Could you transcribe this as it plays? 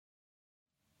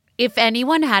If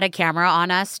anyone had a camera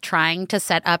on us trying to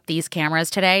set up these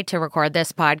cameras today to record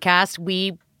this podcast,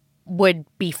 we would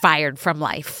be fired from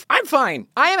life. I'm fine.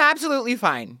 I am absolutely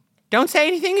fine. Don't say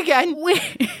anything again.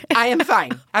 I am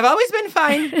fine. I've always been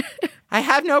fine. I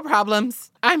have no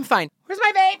problems. I'm fine. Where's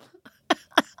my vape?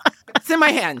 It's in my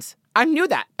hands. I knew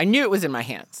that. I knew it was in my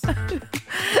hands.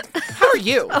 How are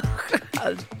you?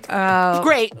 Oh.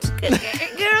 Great.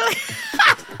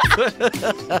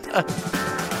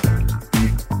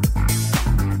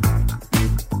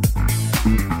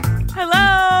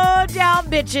 Hello, down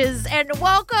bitches, and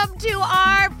welcome to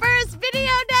our first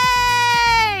video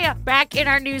day! Back in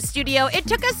our new studio. It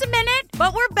took us a minute,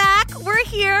 but we're back. We're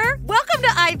here. Welcome to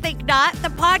I Think Not, the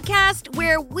podcast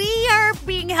where we are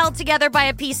being held together by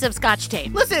a piece of Scotch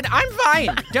tape. Listen, I'm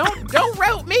fine. Don't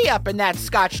rope me up in that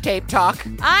Scotch tape talk.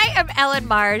 I am Ellen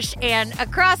Marsh, and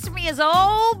across from me is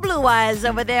old Blue Eyes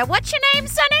over there. What's your name,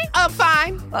 Sonny?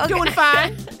 Fine. Okay. Doing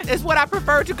fine is what I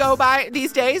prefer to go by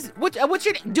these days. What's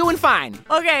your doing fine?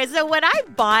 Okay, so when I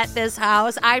bought this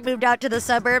house, I moved out to the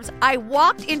suburbs. I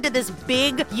walked into this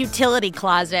big utility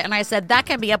closet, and I said, that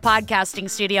can be a podcasting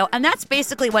studio. And that's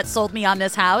basically what sold me on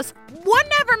this house. One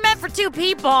never meant for two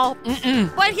people.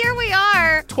 But here we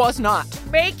are. 'Twas not.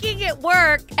 Making it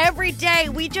work every day.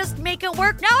 We just make it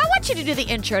work. Now, I want you to do the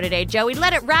intro today, Joey.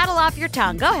 Let it rattle off your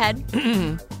tongue. Go ahead.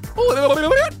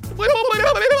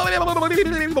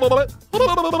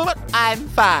 I'm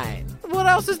fine. What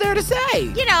else is there to say?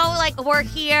 You know, like, we're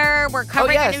here, we're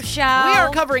covering a new show. We are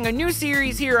covering a new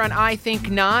series here on I Think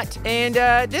Not, and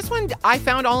this one I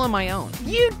found all on my own.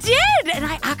 You did, and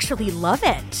I actually love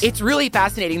it. It's really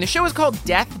fascinating. The show is called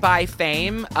Death by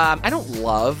Fame. I don't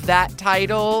love that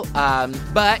title,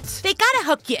 but... They gotta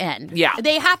hook you in. Yeah.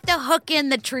 They have to hook in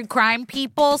the true crime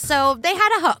people, so they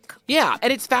had a hook. Yeah,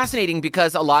 and it's fascinating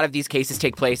because a lot of these cases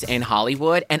take place in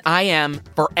Hollywood, and I am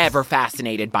forever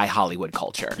fascinated by Hollywood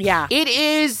culture. Yeah.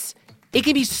 It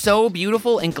can be so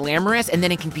beautiful and glamorous, and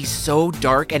then it can be so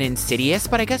dark and insidious,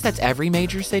 but I guess that's every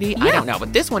major city. Yeah. I don't know,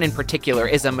 but this one in particular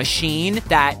is a machine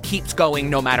that keeps going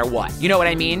no matter what. You know what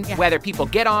I mean? Yeah. Whether people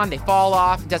get on, they fall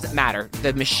off, it doesn't matter.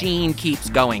 The machine keeps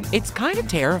going. It's kind of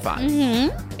terrifying.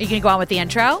 Mm-hmm. Are you gonna go on with the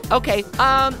intro? Okay,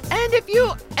 and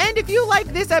if you like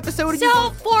this episode...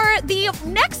 So for the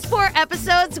next 4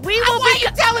 episodes, we will Why are you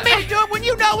telling me to do it when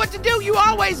you know what to do? You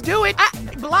always do it.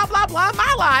 Blah, blah, blah,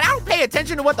 my line. I don't pay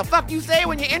attention to what the fuck you say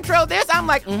when you intro this. I'm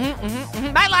like,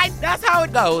 my line. That's how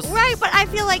it goes. Right, but I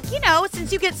feel like,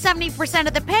 since you get 70%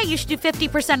 of the pay, you should do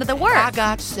 50% of the work. I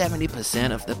got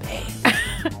 70% of the pay.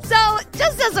 So,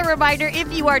 just as a reminder,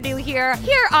 if you are new here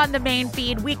on the main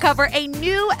feed, we cover a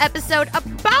new episode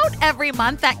about every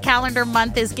month. That calendar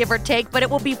month is give or take, but it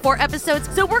will be 4 episodes.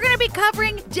 So we're going to be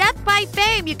covering Death by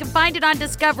Fame. You can find it on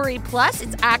Discovery Plus.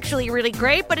 It's actually really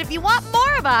great, but if you want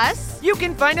more of us... You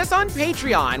can find us on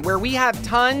Patreon, where we have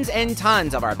tons and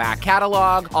tons of our back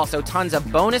catalog. Also, tons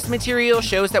of bonus material,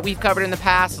 shows that we've covered in the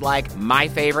past, like my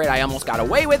favorite, I Almost Got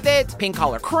Away With It, Pink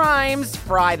Collar Crimes,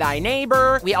 Fry Thy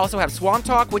Neighbor. We also have Swamp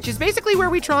Talk, which is basically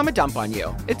where we trauma dump on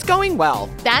you. It's going well.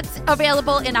 That's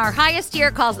available in our highest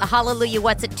tier called the Hallelujah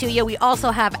What's It To You. We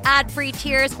also have ad-free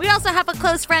tiers. We also have a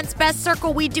Close Friends Best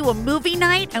Circle. We do a movie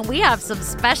night, and we have some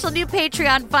special new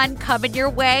Patreon fun coming your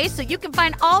way. So you can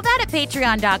find all that at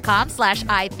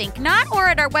patreon.com/IThinkNot, or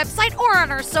at our website, or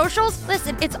on our socials.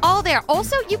 Listen, it's all there.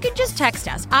 Also, you can just text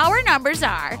us. Our numbers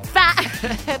are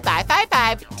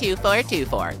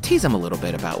 555-2424. Tease them a little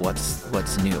bit about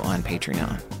what's new on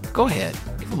Patreon. Go ahead.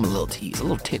 Give them a little tease, a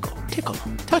little tickle. Tickle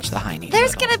them. Touch the hiney.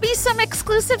 There's going to be some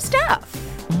exclusive stuff.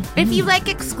 Mm-hmm. If you like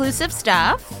exclusive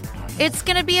stuff, it's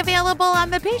going to be available on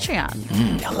the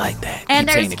Patreon. I like that. And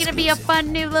there's going to be a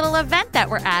fun new little event that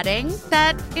we're adding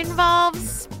that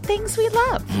involves things we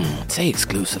love. Say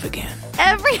exclusive again.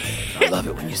 I love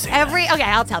it when you say that. Okay,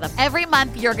 I'll tell them. Every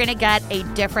month, you're going to get a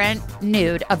different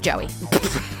nude of Joey.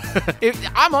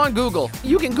 I'm on Google.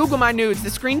 You can Google my nudes. The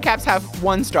screen caps have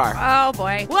 1 star. Oh,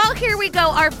 boy. Well, here we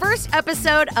go. Our first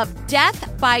episode of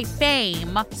Death by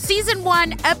Fame. Season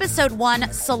 1, Episode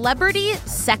 1, Celebrity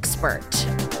Sexpert.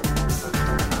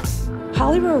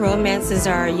 Hollywood romances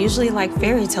are usually like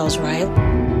fairy tales, right?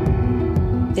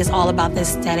 It's all about the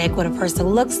aesthetic, what a person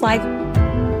looks like,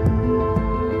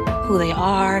 who they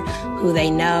are, who they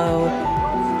know.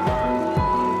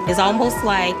 It's almost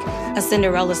like a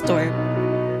Cinderella story.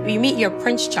 You meet your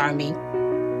Prince Charming,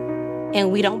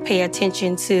 and we don't pay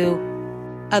attention to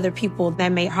other people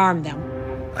that may harm them.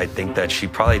 I think that she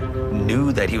probably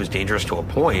knew that he was dangerous to a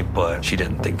point, but she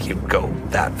didn't think he would go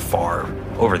that far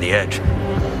over the edge.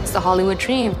 It's the Hollywood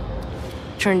dream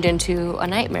turned into a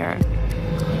nightmare.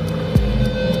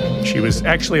 She was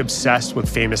actually obsessed with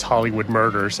famous Hollywood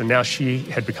murders, and now she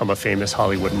had become a famous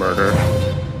Hollywood murderer.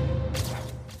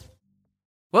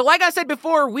 Well, like I said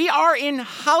before, we are in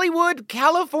Hollywood,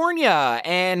 California,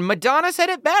 and Madonna said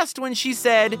it best when she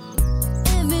said,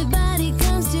 Everybody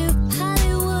comes to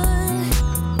Hollywood.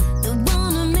 They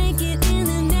wanna make it in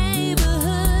the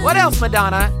neighborhood. what else,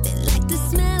 Madonna? They like the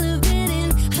smell of it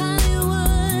in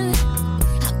Hollywood.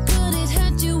 How could it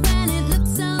hurt you when it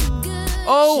looks so good?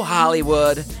 Oh,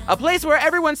 Hollywood. A place where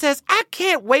everyone says, I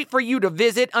can't wait for you to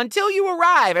visit until you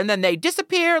arrive, and then they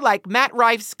disappear like Matt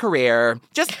Rife's career.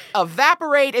 Just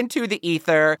evaporate into the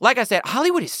ether. Like I said,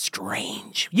 Hollywood is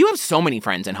strange. You have so many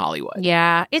friends in Hollywood.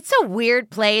 Yeah, it's a weird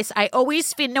place. I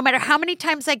always feel, no matter how many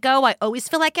times I go, I always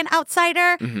feel like an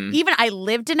outsider. Even I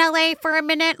lived in LA for a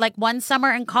minute, like one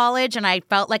summer in college, and I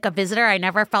felt like a visitor. I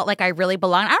never felt like I really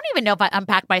belonged. I don't even know if I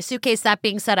unpacked my suitcase. That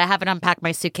being said, I haven't unpacked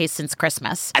my suitcase since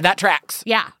Christmas. And that tracks.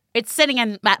 Yeah. It's sitting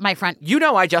at my front. You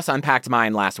know I just unpacked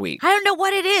mine last week. I don't know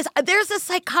what it is. There's a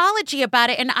psychology about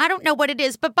it, and I don't know what it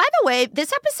is. But by the way,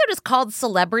 this episode is called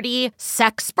Celebrity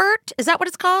Sexpert. Is that what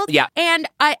it's called? Yeah. And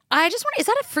I just want to, is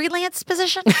that a freelance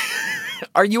position?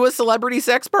 Are you a celebrity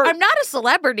sexpert? I'm not a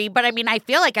celebrity, but I mean, I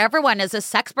feel like everyone is a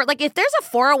sexpert. Like, if there's a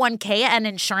 401k and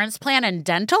insurance plan and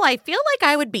dental, I feel like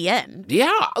I would be in.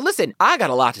 Yeah. Listen, I got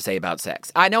a lot to say about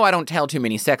sex. I know I don't tell too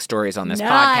many sex stories on this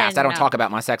podcast. I don't talk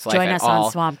about my sex life Join at us all.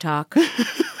 on Swamp Talk.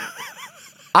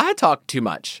 I talk too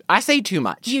much. I say too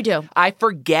much. You do. I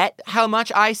forget how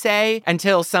much I say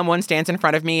until someone stands in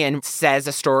front of me and says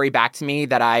a story back to me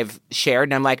that I've shared,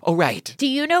 and I'm like, oh, right. Do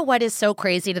you know what is so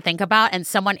crazy to think about? And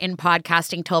someone in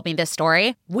podcasting told me this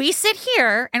story. We sit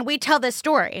here and we tell this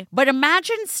story, but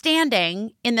imagine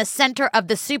standing in the center of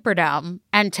the Superdome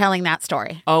and telling that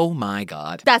story. Oh, my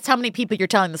God. That's how many people you're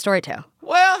telling the story to.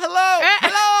 Well, hello,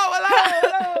 everyone.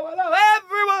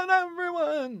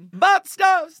 But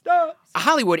stop.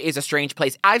 Hollywood is a strange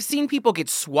place. I've seen people get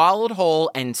swallowed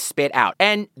whole and spit out,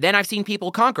 and then I've seen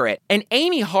people conquer it. And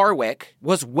Amy Hardwick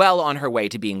was well on her way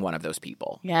to being one of those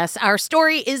people. Yes, our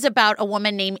story is about a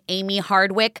woman named Amy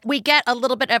Hardwick. We get a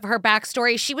little bit of her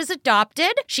backstory. She was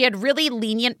adopted. She had really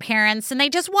lenient parents, and they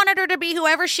just wanted her to be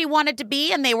whoever she wanted to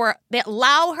be, and they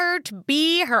allow her to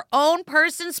be her own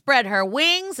person, spread her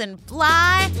wings, and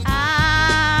fly.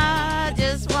 I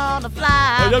just want to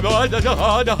fly.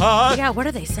 Yeah, what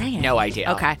are they saying? No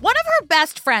idea. Okay. One of her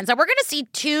best friends, and we're going to see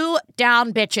two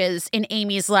down bitches in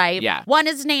Amy's life. Yeah. One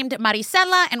is named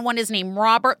Maricela and one is named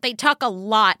Robert. They talk a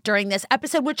lot during this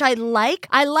episode, which I like.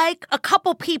 I like a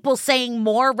couple people saying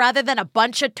more rather than a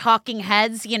bunch of talking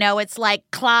heads. You know, it's like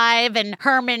Clive and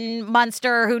Herman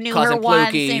Munster who knew Cousin her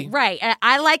once. Fluky. Right.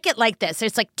 I like it like this.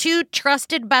 It's like two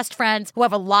trusted best friends who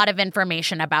have a lot of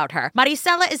information about her.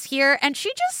 Maricela is here, and she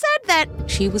just said that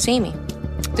She was Amy.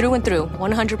 Through and through,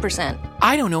 100%.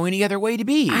 I don't know any other way to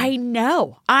be. I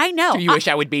know. Do you wish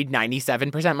I would be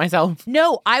 97% myself?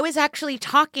 No, I was actually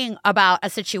talking about a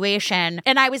situation,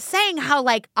 and I was saying how,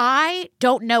 like, I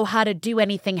don't know how to do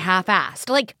anything half-assed.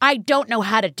 Like, I don't know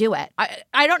how to do it.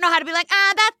 I don't know how to be like,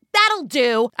 that'll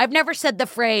do. I've never said the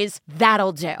phrase,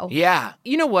 that'll do. Yeah.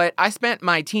 You know what? I spent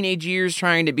my teenage years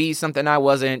trying to be something I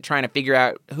wasn't, trying to figure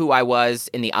out who I was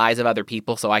in the eyes of other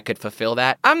people so I could fulfill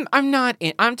that. I'm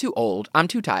too old. I'm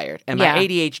too tired. And my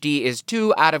ADHD is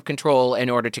too out of control in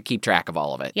order to keep track of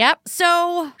all of it. Yep.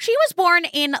 So she was born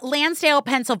in Lansdale,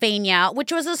 Pennsylvania,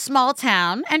 which was a small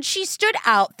town, and she stood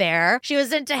out there. She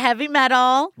was into heavy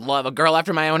metal. Love a girl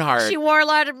after my own heart. She wore a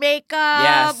lot of makeup,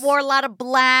 Yes. wore a lot of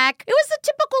black. It was the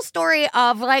typical story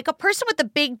of like a person with a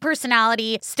big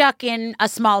personality stuck in a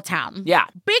small town. Yeah.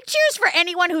 Big cheers for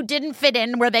anyone who didn't fit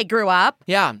in where they grew up.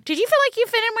 Yeah. Did you feel like you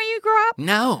fit in where you grew up?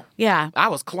 No. Yeah. I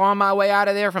was clawing my way out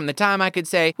of there from the time I could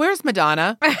say, where's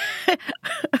Madonna?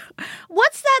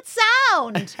 What's that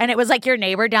sound? And it was like your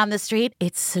neighbor down the street.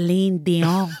 It's Celine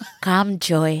Dion. Come,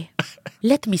 Joy.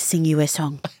 Let me sing you a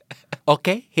song.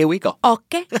 Okay, here we go.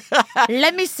 Okay.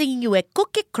 Let me sing you a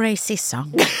cookie crazy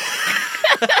song.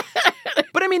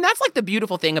 But I mean, that's like the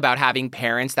beautiful thing about having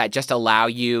parents that just allow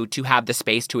you to have the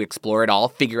space to explore it all,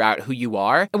 figure out who you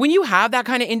are. And when you have that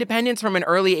kind of independence from an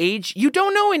early age, you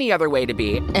don't know any other way to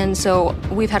be. And so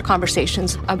we've had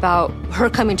conversations about her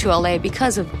coming to LA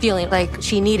because of feeling like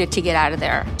she needed to get out of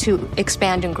there to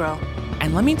expand and grow.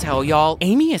 And let me tell y'all,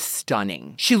 Amy is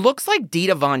stunning. She looks like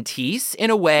Dita Von Teese in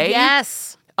a way.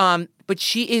 Yes. But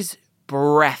she is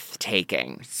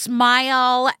breathtaking.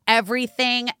 Smile,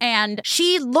 everything. And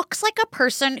she looks like a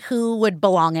person who would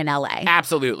belong in LA.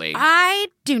 Absolutely. I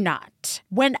do not.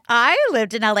 When I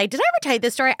lived in LA, did I ever tell you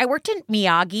this story? I worked in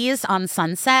Miyagi's on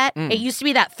Sunset. It used to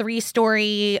be that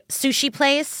 3-story sushi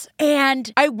place.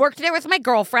 And I worked there with my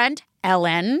girlfriend.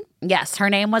 Ellen. Yes, her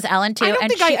name was Ellen, too. I don't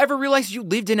think I ever realized you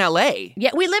lived in L.A.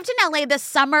 Yeah, we lived in LA the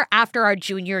summer after our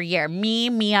junior year. Me,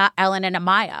 Mia, Ellen, and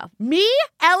Amaya. Me,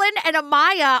 Ellen, and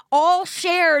Amaya all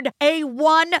shared a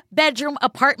 1-bedroom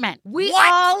apartment. We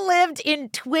all lived in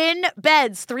twin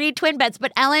beds, 3 twin beds.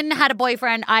 But Ellen had a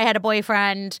boyfriend, I had a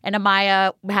boyfriend, and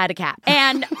Amaya had a cat.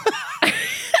 And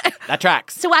that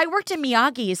tracks. so I worked in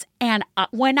Miyagi's, and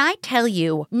when I tell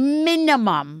you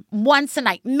minimum once a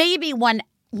night, maybe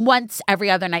once every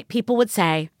other night, people would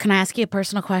say, "Can I ask you a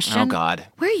personal question?" Oh, God.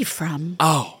 "Where are you from?"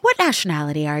 Oh. "What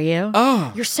nationality are you?"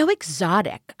 Oh. "You're so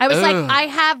exotic." I was like, "I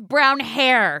have brown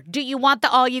hair. Do you want the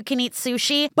all-you-can-eat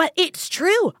sushi?" But it's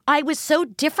true. I was so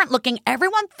different looking.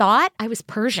 Everyone thought I was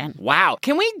Persian. Wow.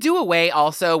 Can we do away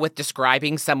also with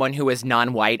describing someone who is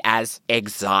non-white as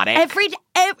exotic?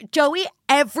 Joey,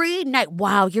 every night,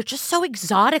 wow, you're just so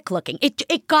exotic looking.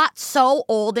 It got so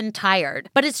old and tired.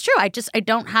 But it's true. I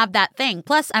don't have that thing.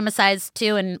 Plus, I'm a size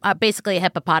 2 and basically a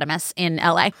hippopotamus in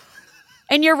LA.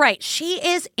 And you're right.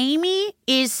 Amy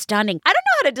is stunning. I don't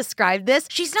know how to describe this.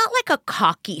 She's not like a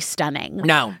cocky stunning.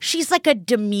 No. She's like a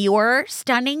demure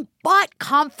stunning, but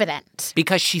confident.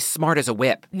 Because she's smart as a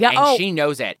whip. Yeah, and she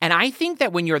knows it. And I think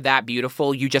that when you're that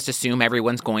beautiful, you just assume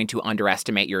everyone's going to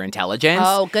underestimate your intelligence.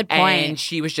 Oh, good point. And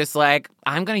she was just like,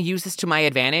 I'm going to use this to my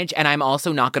advantage, and I'm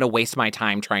also not going to waste my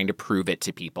time trying to prove it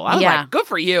to people. I was like, good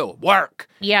for you. Work.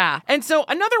 Yeah. And so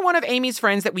another one of Amy's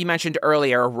friends that we mentioned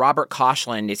earlier, Robert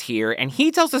Koshland, is here, and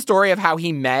he tells the story of how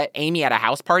he met Amy at a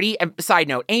house party. And side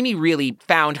note, Amy really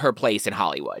found her place in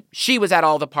Hollywood. She was at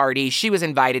all the parties. She was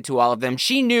invited to all of them.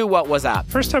 She knew what was up.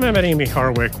 First time I met Amy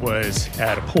Harwick was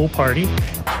at a pool party.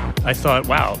 I thought,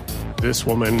 wow, this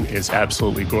woman is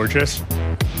absolutely gorgeous.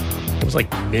 It was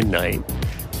like midnight.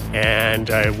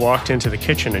 And I walked into the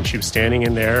kitchen, and she was standing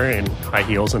in there in high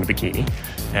heels and a bikini.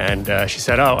 And she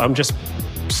said, "Oh, I'm just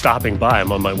stopping by.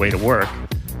 I'm on my way to work."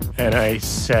 And I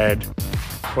said,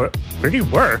 where do you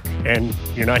work? And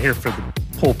you're not here for the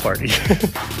pool party.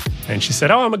 And she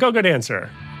said, "Oh, I'm a go-go dancer."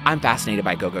 I'm fascinated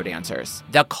by go-go dancers.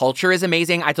 The culture is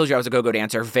amazing. I told you I was a go-go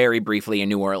dancer very briefly in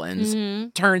New Orleans. Mm-hmm.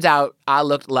 Turns out I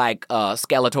looked like a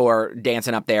Skeletor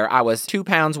dancing up there. I was 2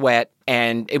 pounds wet,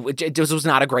 and it just was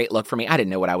not a great look for me. I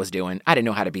didn't know what I was doing. I didn't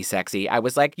know how to be sexy. I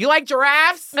was like, "You like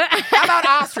giraffes? How about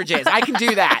ostriches? I can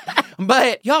do that."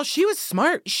 But y'all, she was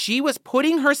smart. She was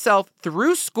putting herself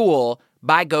through school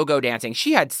by go-go dancing.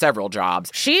 She had several jobs.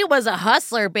 She was a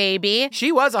hustler, baby.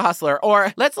 She was a hustler.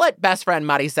 Or let's let best friend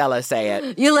Maricela say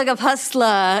it. You look up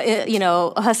hustler,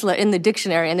 a hustler in the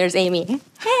dictionary, and there's Amy.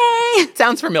 Hey!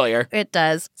 Sounds familiar. It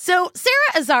does. So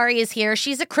Sarah Azari is here.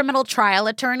 She's a criminal trial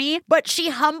attorney, but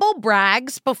she humble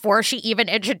brags before she even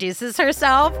introduces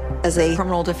herself. As a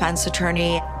criminal defense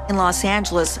attorney in Los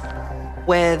Angeles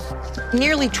with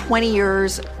nearly 20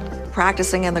 years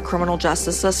practicing in the criminal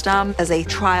justice system as a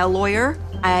trial lawyer,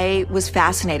 I was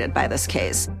fascinated by this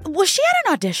case. Was she at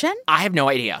an audition? I have no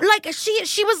idea. Like,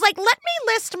 she was like, "Let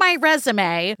me list my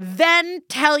resume, then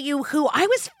tell you who." I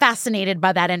was fascinated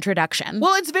by that introduction.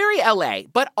 Well, it's very LA,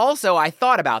 but also I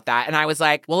thought about that and I was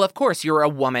like, well, of course, you're a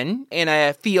woman in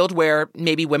a field where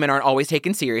maybe women aren't always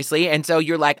taken seriously. And so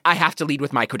you're like, I have to lead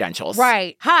with my credentials.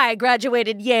 Right. Hi,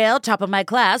 graduated Yale, top of my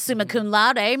class, summa cum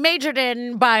laude, majored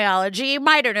in biology,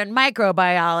 minored in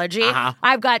microbiology. Uh-huh.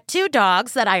 I've got 2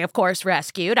 dogs that I, of course,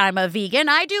 rescued. I'm a vegan.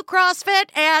 I do CrossFit,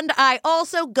 and I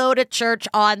also go to church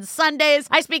on Sundays.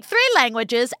 I speak 3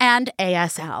 languages and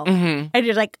ASL. Mm-hmm. And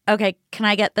you're like, okay, can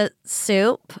I get the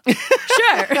soup?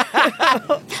 Sure.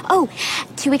 Oh,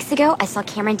 2 weeks ago, I saw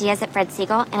Cameron Diaz at Fred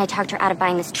Siegel, and I talked her out of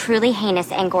buying this truly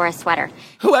heinous Angora sweater.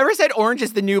 Whoever said orange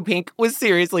is the new pink was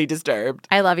seriously disturbed.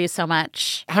 I love you so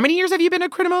much. How many years have you been a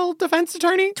criminal defense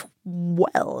attorney?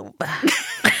 12.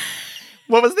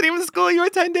 What was the name of the school you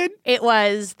attended? It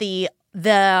was the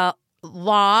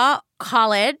Law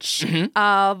College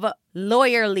of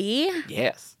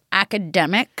Lawyerly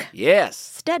Academic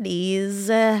Studies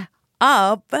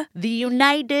of the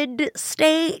United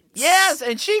States. Yes,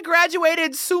 and she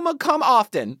graduated summa cum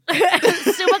often.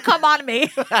 Summa cum on me.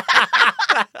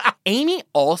 Amy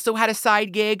also had a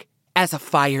side gig as a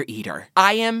fire eater.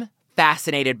 I am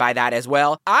fascinated by that as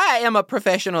well. I am a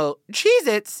professional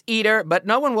Cheez-Its eater, but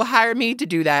no one will hire me to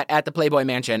do that at the Playboy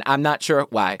Mansion. I'm not sure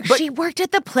why. But she worked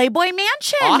at the Playboy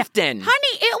Mansion. Often.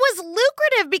 Honey, it was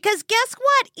lucrative because guess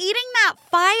what? Eating that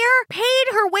fire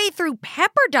paid her way through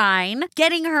Pepperdine,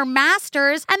 getting her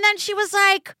master's, and then she was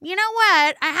like, you know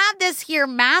what? I have this here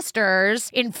master's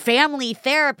in family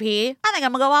therapy. I think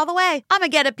I'm gonna go all the way. I'm gonna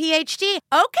get a PhD.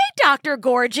 Okay, Dr.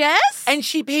 Gorgeous. And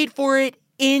she paid for it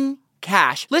in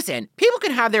cash. Listen, people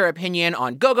can have their opinion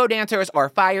on go-go dancers or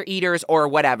fire eaters or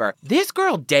whatever. This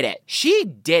girl did it. She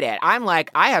did it. I'm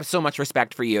like, I have so much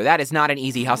respect for you. That is not an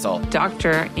easy hustle.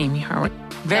 Dr. Amy Harwick.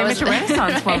 Very much a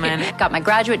Renaissance woman. Got my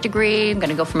graduate degree. I'm going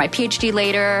to go for my PhD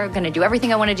later. Going to do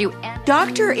everything I want to do.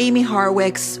 Dr. Amy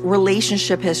Harwick's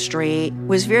relationship history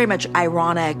was very much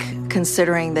ironic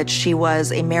considering that she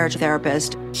was a marriage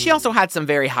therapist. She also had some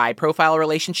very high-profile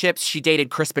relationships. She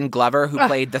dated Crispin Glover, who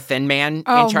played the thin man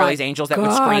in Charlie's Angels that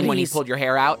would scream when he pulled your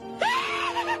hair out.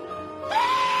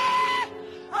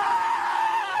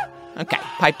 Okay,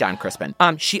 pipe down, Crispin.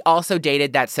 She also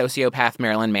dated that sociopath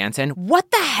Marilyn Manson.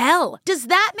 What the hell? Does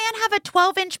that man have a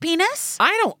 12-inch penis? I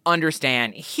don't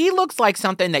understand. He looks like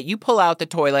something that you pull out the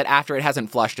toilet after it hasn't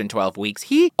flushed in 12 weeks.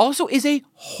 He also is a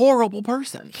horrible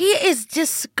person. He is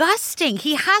disgusting.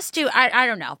 He has to, I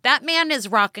don't know. That man is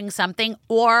rocking something,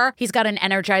 or he's got an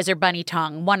Energizer bunny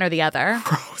tongue, one or the other.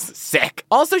 Gross, sick.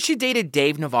 Also, she dated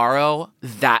Dave Navarro.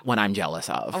 That one I'm jealous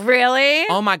of. Really?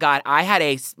 Oh my God. I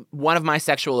had one of my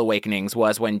sexual awakenings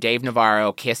was when Dave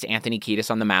Navarro kissed Anthony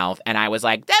Kiedis on the mouth, and I was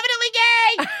like, definitely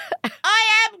gay!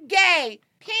 I am gay!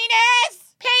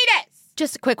 Penis!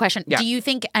 Just a quick question. Yeah. Do you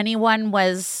think anyone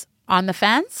was on the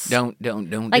fence? Don't do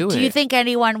like, it. do you think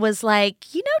anyone was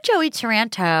like, you know, Joey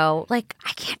Taranto, like,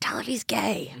 I can't tell if he's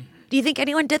gay. Do you think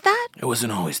anyone did that? It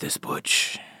wasn't always this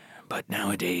butch. But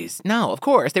nowadays, no, of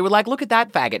course. They were like, look at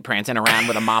that faggot prancing around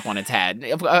with a mop on its head.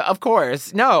 Of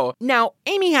course, no. Now,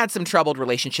 Amy had some troubled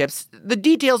relationships, the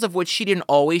details of which she didn't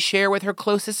always share with her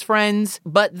closest friends,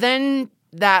 but then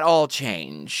that all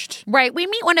changed. Right. We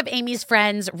meet one of Amy's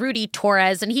friends, Rudy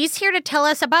Torres, and he's here to tell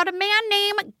us about a man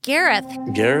named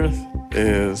Gareth. Gareth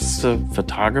is a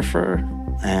photographer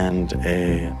and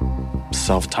a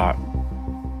self-taught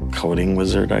coding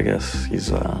wizard, I guess. He's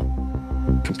a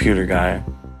computer guy.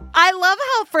 I love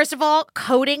how, first of all,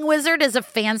 coding wizard is a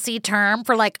fancy term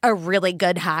for like a really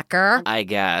good hacker. I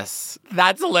guess.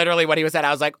 That's literally what he was saying.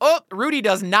 I was like, oh, Rudy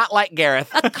does not like Gareth.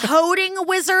 A coding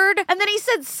wizard. And then he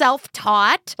said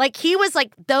self-taught. Like he was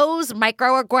like, those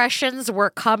microaggressions were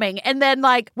coming. And then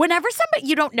like, whenever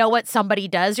you don't know what somebody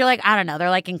does, you're like, I don't know, they're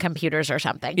like in computers or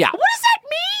something. Yeah. What does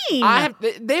that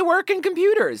mean? They work in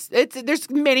computers. There's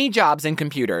many jobs in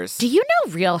computers. Do you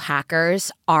know real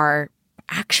hackers are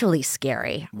actually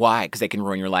scary? Why? Because they can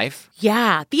ruin your life?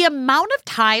 Yeah. The amount of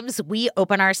times we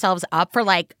open ourselves up for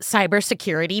like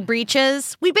cybersecurity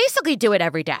breaches, we basically do it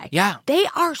every day. Yeah. They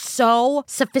are so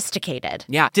sophisticated.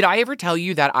 Yeah. Did I ever tell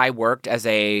you that I worked as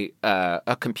a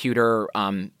computer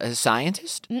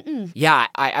scientist? Mm-mm. Yeah.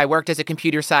 I worked as a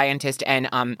computer scientist, and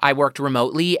I worked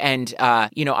remotely, and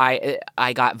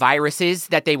I got viruses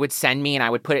that they would send me, and I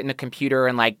would put it in the computer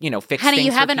and fix Honey, things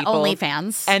you have for an people.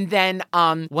 OnlyFans. And then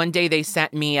one day they sent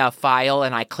me a file,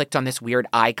 and I clicked on this weird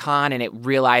icon, and it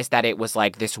realized that it was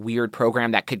like this weird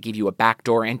program that could give you a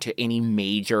backdoor into any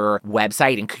major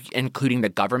website, including the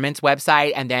government's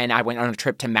website. And then I went on a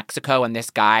trip to Mexico, and this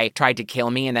guy tried to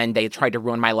kill me, and then they tried to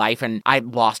ruin my life, and I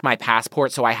lost my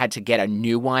passport, so I had to get a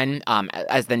new one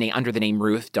under the name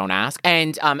Ruth, don't ask.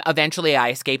 And eventually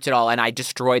I escaped it all, and I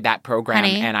destroyed that program.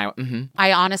 Honey, and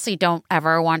I honestly don't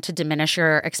ever want to diminish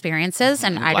your experiences,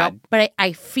 and but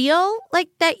I feel like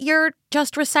that you're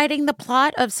just reciting the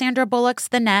plot of Sandra Bullock's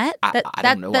The Net. I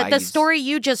don't know why the story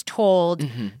you just told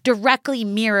directly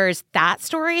mirrors that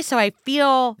story, so I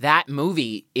feel that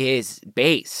movie is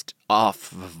based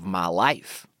off of my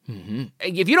life. Mm-hmm.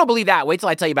 If you don't believe that, wait till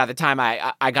I tell you about the time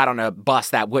I got on a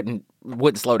bus that wouldn't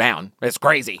slow down. It's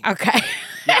crazy. Okay.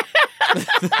 Yeah.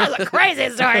 That's a crazy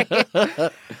story.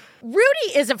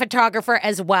 Rudy is a photographer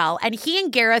as well, and he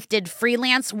and Gareth did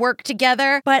freelance work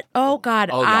together. But oh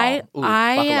God, I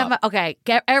am okay.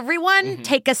 Everyone,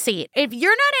 take a seat. If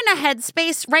you're not in a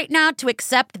headspace right now to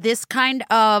accept this kind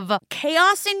of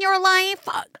chaos in your life,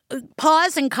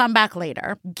 pause and come back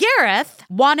later. Gareth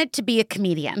wanted to be a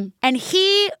comedian, and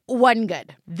he wasn't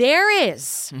good. There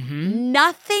is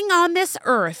nothing on this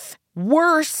earth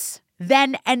worse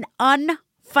than an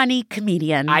unfunny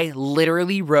comedian. I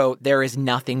literally wrote, there is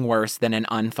nothing worse than an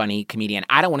unfunny comedian.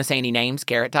 I don't want to say any names,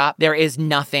 Carrot Top. There is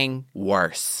nothing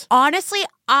worse. Honestly,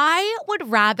 I would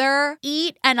rather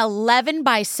eat an 11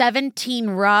 by 17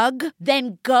 rug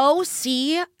than go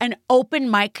see an open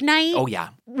mic night. Oh, yeah.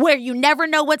 Where you never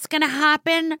know what's going to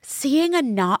happen. Seeing a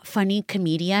not funny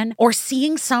comedian or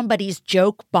seeing somebody's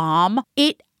joke bomb,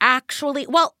 it actually,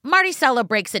 well, Marticela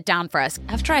breaks it down for us.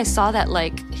 After I saw that,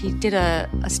 he did a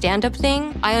stand-up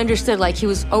thing, I understood, he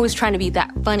was always trying to be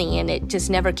that funny, and it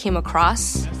just never came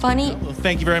across funny. Well,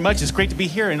 thank you very much. It's great to be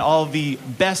here in all the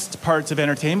best parts of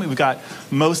entertainment. We've got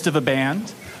most of a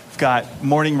band We've got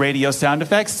morning radio sound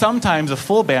effects. Sometimes a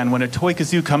full band, when a toy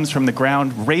kazoo comes from the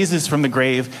ground, raises from the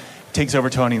grave, takes over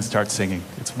Tony and starts singing.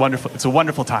 It's wonderful. It's a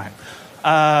wonderful time.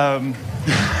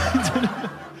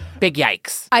 Big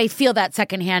yikes. I feel that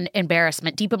secondhand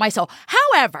embarrassment deep in my soul.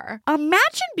 However,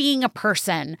 imagine being a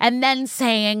person and then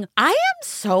saying, I am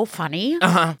so funny.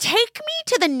 Take me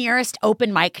to the nearest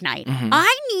open mic night.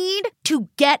 I need to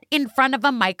get in front of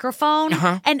a microphone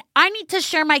and I need to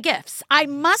share my gifts. I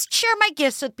must share my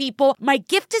gifts with people. My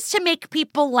gift is to make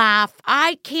people laugh.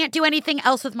 I can't do anything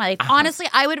else with my life. Honestly,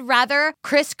 I would rather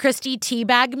Chris Christie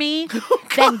teabag me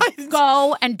than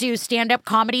go and do stand-up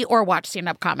comedy or watch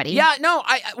stand-up comedy. Yeah, no,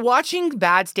 watching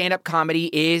bad stand-up comedy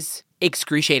is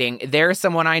excruciating. There's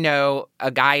someone I know,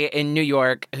 a guy in New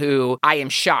York, who I am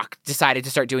shocked decided to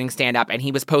start doing stand-up, and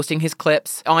he was posting his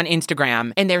clips on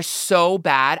Instagram, and they're so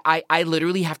bad, I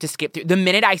literally have to skip through. The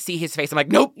minute I see his face, I'm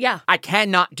like, nope, I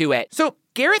cannot do it. So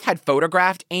Gareth had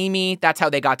photographed Amy. That's how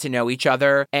they got to know each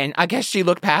other, and I guess she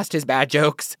looked past his bad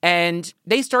jokes, and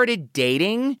they started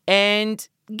dating, and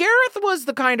Gareth was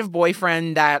the kind of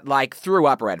boyfriend that, threw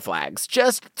up red flags.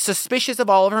 Just suspicious of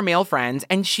all of her male friends,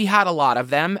 and she had a lot of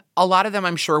them. A lot of them,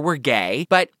 I'm sure, were gay,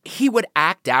 but he would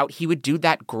act out. He would do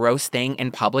that gross thing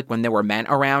in public when there were men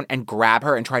around and grab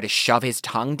her and try to shove his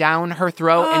tongue down her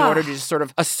throat in order to just sort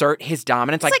of assert his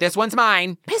dominance. Like, this one's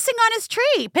mine. Pissing on his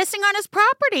tree, pissing on his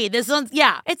property. This one's,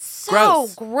 it's so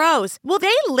gross. Well, they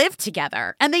lived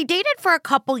together, and they dated for a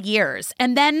couple years,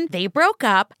 and then they broke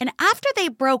up, and after they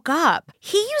broke up,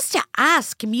 he used to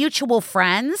ask mutual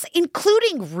friends,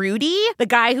 including Rudy, the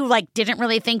guy who didn't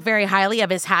really think very highly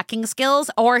of his hacking skills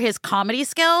or his comedy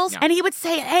skills. And he would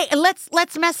say, hey,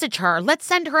 let's message her. Let's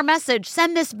send her a message.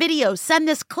 Send this video. Send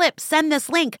this clip. Send this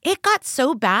link. It got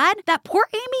so bad that poor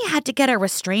Amy had to get a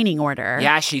restraining order.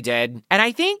 Yeah, she did. And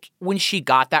I think when she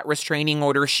got that restraining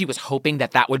order, she was hoping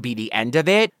that that would be the end of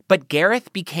it. But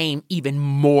Gareth became even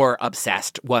more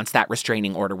obsessed once that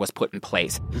restraining order was put in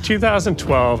place. In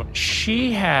 2012,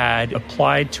 she had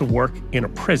applied to work in a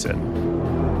prison.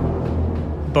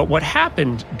 But what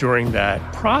happened during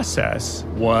that process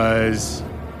was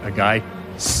a guy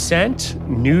sent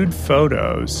nude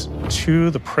photos to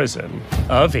the prison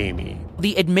of Amy.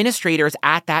 The administrators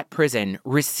at that prison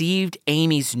received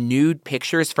Amy's nude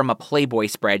pictures from a Playboy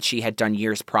spread she had done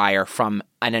years prior from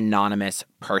an anonymous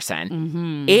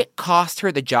person. It cost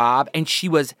her the job, and she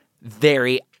was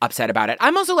very upset about it.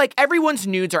 I'm also like, everyone's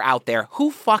nudes are out there.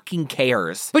 Who fucking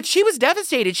cares? But she was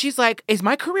devastated. She's like, is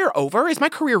my career over? Is my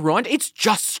career ruined? It's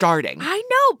just starting. I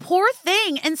know, poor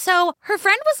thing. And so her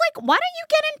friend was like, why don't you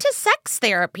get into sex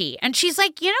therapy? And she's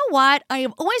like, you know what? I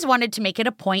have always wanted to make it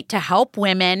a point to help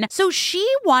women. So she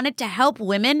wanted to help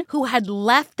women who had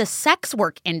left the sex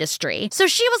work industry. So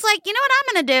she was like, you know what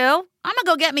I'm going to do? I'm going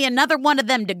to go get me another one of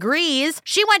them degrees.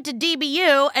 She went to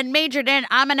DBU and majored in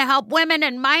I'm going to help women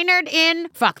and minored in...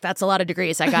 Fuck, that's a lot of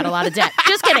degrees. I got a lot of debt.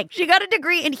 Just kidding. She got a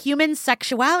degree in human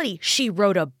sexuality. She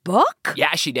wrote a book?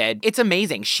 Yeah, she did. It's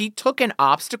amazing. She took an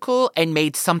obstacle and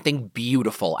made something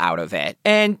beautiful out of it.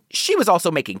 And she was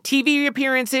also making TV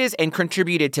appearances and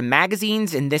contributed to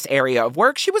magazines in this area of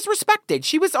work. She was respected.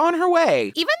 She was on her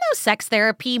way. Even though sex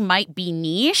therapy might be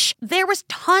niche, there was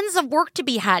tons of work to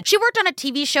be had. She worked on a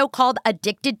TV show called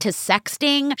Addicted to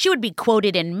Sexting. She would be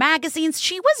quoted in magazines.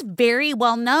 She was very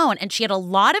well known, and she had a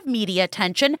lot of media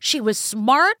attention. She was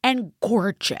smart and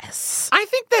gorgeous. I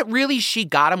think that really she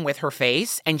got him with her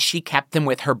face, and she kept them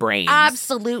with her brains.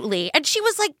 Absolutely. And she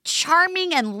was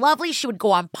charming and lovely. She would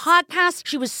go on podcasts.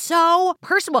 She was so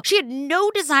personable. She had no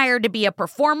desire to be a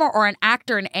performer or an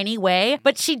actor in any way,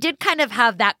 but she did kind of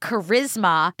have that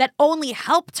charisma that only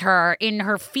helped her in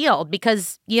her field,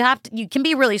 because you can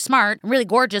be really smart, really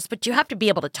gorgeous, but you have to be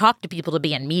able to talk to people to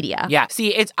be in media. Yeah.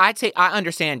 See, I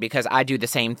understand, because I do the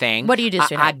same thing. What do you do,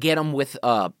 Stina? I get them with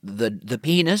the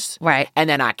penis. Right. And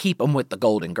then I keep them with the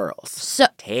Golden Girls. So,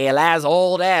 tale as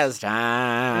old as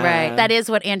time. Right. That is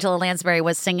what Angela Lansbury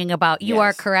was singing about. You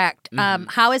are correct.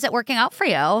 How is it working out for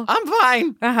you? I'm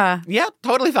fine. Yeah,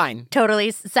 totally fine. Totally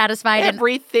satisfied.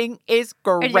 Everything is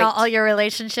great. And all your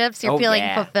relationships, you're feeling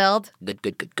fulfilled?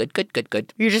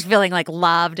 Good. You're just feeling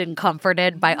loved and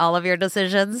comforted by all of your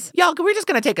decisions? Y'all, we're just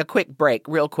going to take a quick break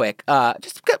real quick.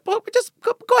 Just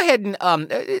go ahead and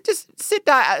just sit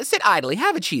idly.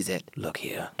 Have a Cheez-It. Look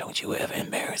here, don't you ever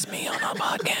embarrass me on our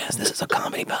podcast. This is a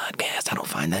comedy podcast. I don't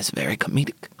find this very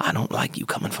comedic. I don't like you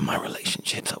coming for my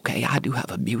relationships, okay? I do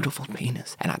have a beautiful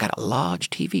penis, and I got a large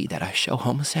TV that I show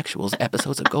homosexuals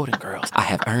episodes of Golden Girls. I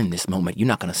have earned this moment. You're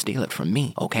not going to steal it from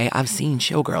me, okay? I've seen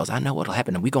Showgirls. I know what'll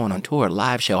happen. If we going on tour,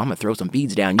 live show, I'm going to throw some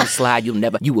beads down. You slide,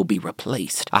 you will be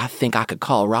replaced. I think I could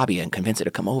call Robbie and convince her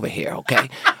to come over here, okay?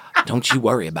 Don't you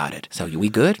worry about it. So, we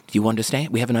good? Do you understand?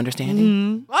 We have an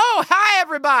understanding? Oh, hi,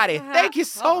 everybody. Thank you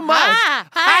so much.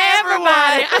 Hi,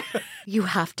 everybody. You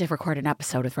have to record an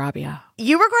episode with Rabia.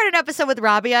 You record an episode with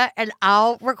Rabia, and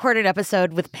I'll record an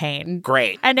episode with Payne.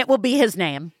 Great. And it will be his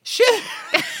name. Shit.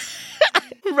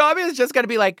 Rabia's just going to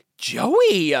be like,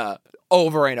 Joey,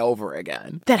 over and over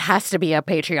again. That has to be a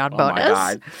Patreon bonus.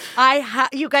 Oh, my God.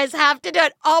 You guys have to do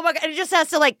it. Oh, my God. It just has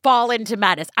to, like, fall into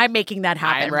madness. I'm making that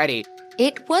happen. I'm ready.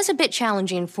 It was a bit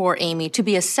challenging for Amy to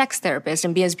be a sex therapist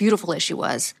and be as beautiful as she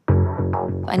was.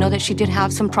 I know that she did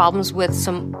have some problems with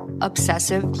some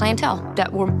obsessive clientele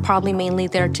that were probably mainly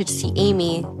there to see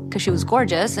Amy because she was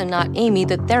gorgeous and not Amy,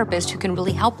 the therapist, who can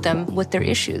really help them with their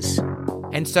issues.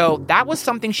 And so that was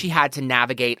something she had to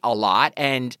navigate a lot.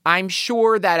 And I'm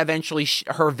sure that eventually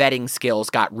her vetting skills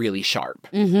got really sharp.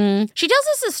 Mm-hmm. She tells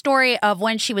us a story of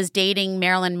when she was dating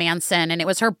Marilyn Manson and it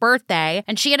was her birthday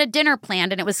and she had a dinner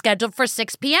planned and it was scheduled for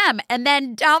 6 p.m. And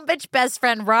then dumb bitch best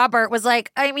friend Robert was like,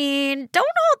 I mean, don't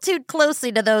hold too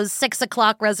closely to those 6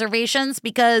 o'clock reservations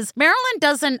because Marilyn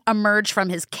doesn't emerge from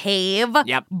his cave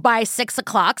by 6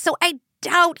 o'clock. So I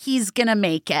doubt he's gonna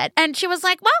make it. And she was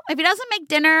like, well, if he doesn't make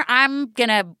dinner, I'm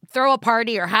gonna throw a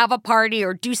party or have a party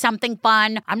or do something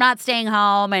fun. I'm not staying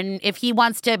home. And if he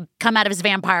wants to come out of his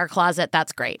vampire closet,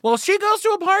 that's great. Well, she goes to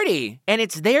a party and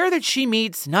it's there that she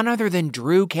meets none other than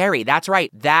Drew Carey. That's right.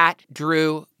 That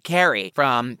Drew Carey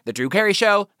from The Drew Carey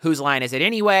Show, Whose Line Is It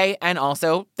Anyway, and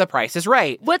also The Price is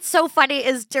Right. What's so funny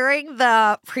is during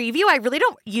the preview, I really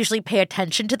don't usually pay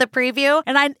attention to the preview.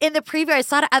 And in the preview, I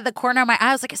saw it at the corner of my eye.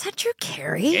 I was like, is that Drew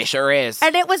Carey? It sure is.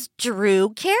 And it was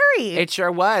Drew Carey. It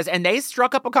sure was. And they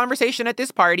struck up a conversation at this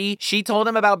party. She told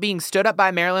him about being stood up by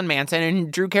Marilyn Manson,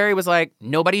 and Drew Carey was like,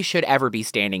 nobody should ever be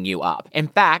standing you up. In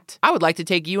fact, I would like to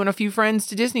take you and a few friends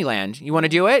to Disneyland. You want to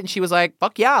do it? And she was like,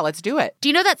 fuck yeah, let's do it. Do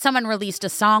you know that someone released a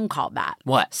song called that?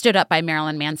 What? Stood Up by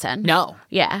Marilyn Manson. No.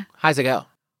 Yeah. How's it go?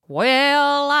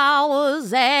 Well, I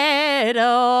was at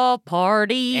a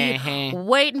party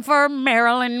waiting for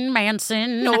Marilyn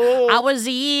Manson. No. I was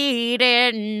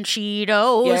eating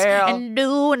Cheetos and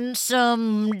doing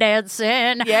some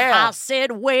dancing. Yeah. I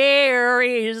said, where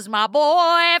is my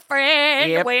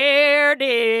boyfriend? Yep. Where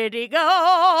did he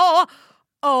go?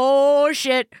 Oh,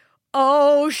 shit.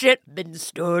 Oh, shit. Been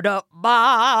stood up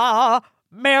by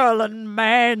Marilyn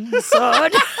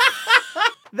Manson.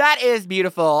 That is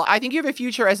beautiful. I think you have a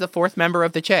future as the 4th member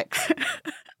of the Chicks.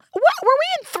 What? Were we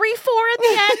in 3-4 at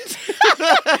the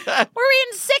end? Were we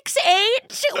in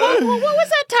 6-8? What was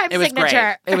that time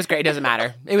signature? Great. It was great. It doesn't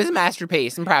matter. It was a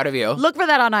masterpiece. I'm proud of you. Look for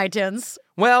that on iTunes.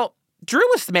 Well, Drew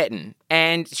was smitten.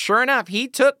 And sure enough, he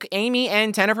took Amy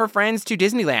and 10 of her friends to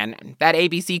Disneyland. That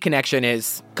ABC connection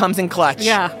comes in clutch.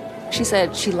 Yeah. She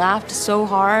said she laughed so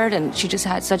hard and she just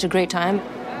had such a great time.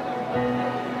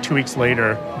 2 weeks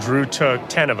later, Drew took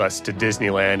 10 of us to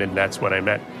Disneyland, and that's when I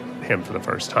met him for the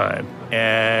first time.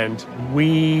 And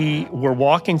we were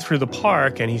walking through the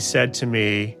park, and he said to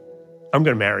me, I'm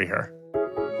going to marry her.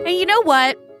 And you know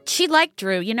what? She liked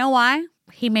Drew. You know why?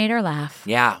 He made her laugh.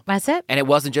 Yeah. That's it. And it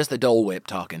wasn't just the Dole Whip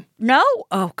talking. No?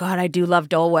 Oh, God, I do love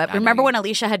Dole Whip. Remember when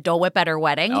Alicia had Dole Whip at her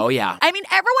wedding? Oh, yeah. I mean,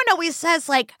 everyone always says,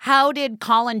 like, how did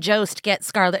Colin Jost get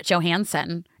Scarlett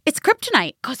Johansson? It's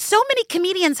kryptonite. Because so many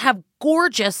comedians have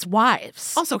gorgeous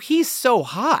wives. Also, he's so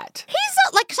hot. He's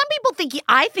like, some people think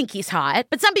I think he's hot,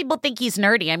 but some people think he's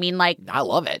nerdy. I mean, like, I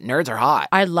love it. Nerds are hot.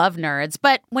 I love nerds.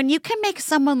 But when you can make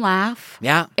someone laugh,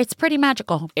 it's pretty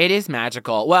magical. It is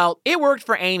magical. Well, it worked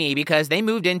for Amy because they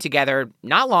moved in together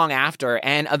not long after,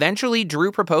 and eventually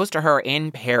Drew proposed to her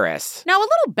in Paris. Now, a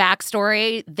little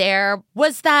backstory there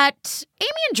was that Amy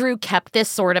and Drew kept this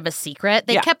sort of a secret.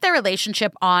 They kept their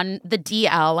relationship on the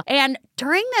DL, and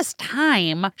during this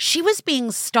time, she was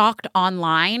being stalked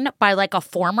online by like a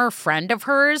former friend of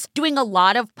hers, doing a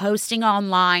lot of posting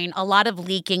online, a lot of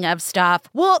leaking of stuff.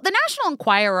 Well, the National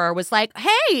Enquirer was like,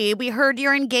 hey, we heard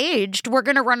you're engaged. We're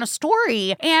going to run a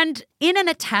story. And in an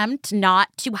attempt not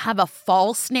to have a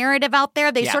false narrative out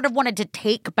there, they sort of wanted to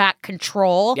take back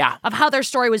control of how their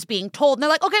story was being told. And they're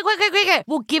like, okay,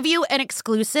 we'll give you an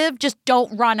exclusive. Just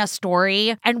don't run a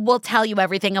story and we'll tell you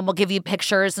everything and we'll give you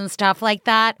pictures and stuff like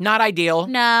that. Not ideal.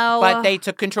 No. But they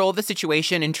took control of the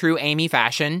situation in true Amy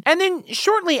fashion. And then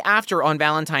shortly after on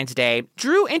Valentine's Day,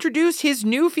 Drew introduced his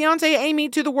new fiancée Amy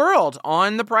to the world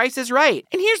on The Price is Right.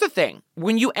 And here's the thing.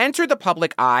 When you enter the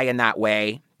public eye in that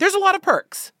way, there's a lot of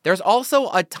perks. There's also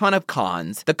a ton of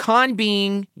cons. The con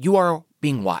being you are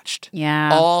being watched.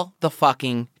 Yeah. All the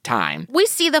fucking time. We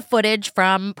see the footage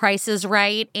from Price is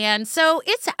Right, and so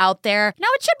it's out there. Now,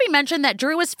 it should be mentioned that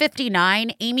Drew was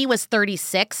 59, Amy was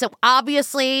 36, so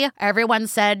obviously everyone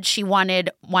said she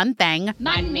wanted one thing.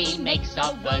 Money makes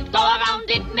the world go around,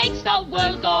 it makes the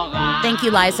world go round. Thank you,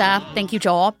 Liza. Thank you,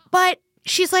 Joel. But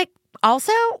she's like,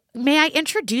 also, may I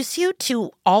introduce you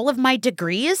to all of my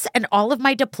degrees and all of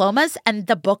my diplomas and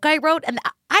the book I wrote? And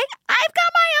I've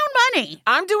got my own money.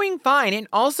 I'm doing fine. And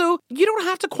also, you don't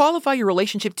have to qualify your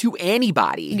relationship to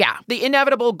anybody. Yeah. The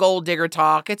inevitable gold digger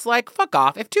talk, it's like, fuck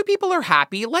off. If two people are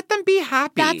happy, let them be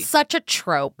happy. That's such a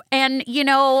trope. And, you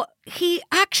know, he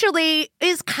actually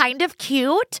is kind of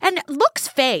cute and looks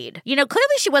fade. You know,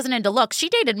 clearly she wasn't into looks. She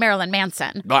dated Marilyn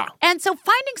Manson. Wow. And so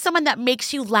finding someone that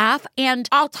makes you laugh, and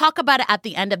I'll talk about it at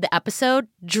the end of the episode,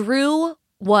 Drew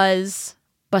was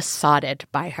besotted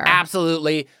by her.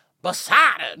 Absolutely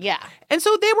besotted. Yeah. And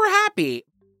so they were happy.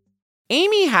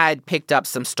 Amy had picked up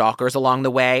some stalkers along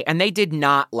the way, and they did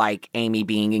not like Amy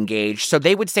being engaged. So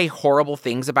they would say horrible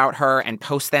things about her and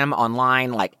post them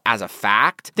online, like, as a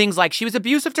fact. Things like she was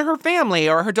abusive to her family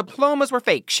or her diplomas were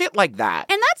fake. Shit like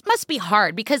that. And that must be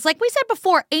hard because, like we said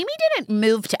before, Amy didn't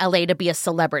move to LA to be a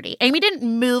celebrity. Amy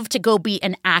didn't move to go be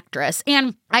an actress.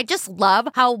 And I just love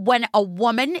how when a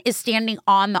woman is standing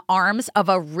on the arms of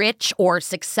a rich or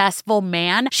successful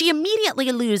man, she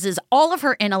immediately loses all of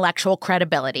her intellectual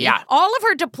credibility. Yeah. All of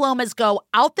her diplomas go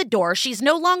out the door. She's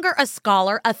no longer a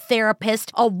scholar, a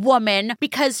therapist, a woman,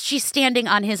 because she's standing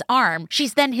on his arm.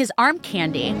 She's then his arm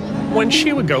candy. When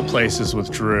she would go places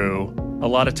with Drew, a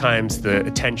lot of times the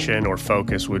attention or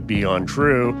focus would be on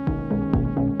Drew.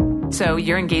 So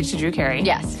you're engaged to Drew Carey.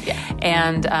 Yes. Yeah.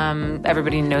 And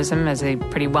everybody knows him as a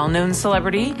pretty well-known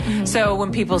celebrity. Mm-hmm. So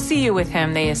when people see you with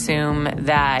him, they assume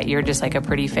that you're just like a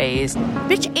pretty face.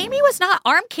 Bitch, Amy was not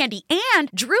arm candy.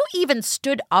 And Drew even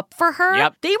stood up for her.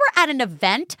 Yep. They were at an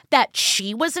event that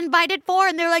she was invited for.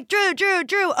 And they're like, Drew,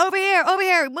 over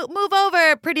here. Move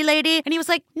over, pretty lady. And he was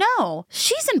like, no,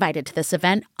 she's invited to this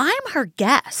event. I'm her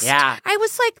guest. Yeah. I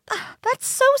was like, that's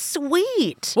so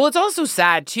sweet. Well, it's also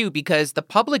sad, too, because the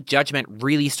public judgment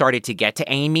really started to get to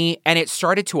Amy, and it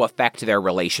started to affect their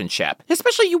relationship.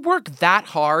 Especially you work that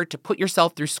hard to put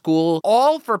yourself through school,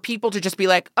 all for people to just be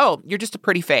like, oh, you're just a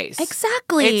pretty face.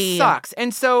 Exactly. It sucks.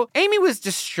 And so Amy was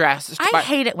distressed. I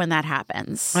hate it when that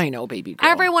happens. I know, baby girl.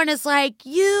 Everyone is like,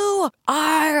 you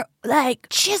are like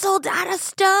chiseled out of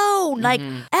stone. Like,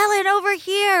 Ellen over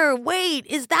here.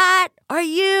 Wait, are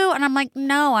you? And I'm like,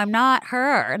 no, I'm not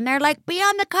her. And they're like, be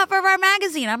on the cover of our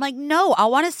magazine. I'm like, no, I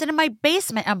want to sit in my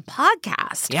basement and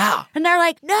podcast. Yeah. And they're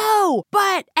like, no,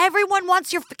 but everyone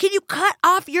wants can you cut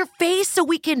off your face so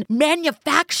we can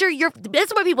manufacture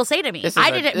that's what people say to me.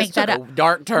 I didn't make that up.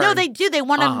 Dark turn. No, they do. They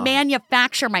want to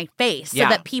manufacture my face so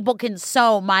that people can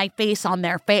sew my face on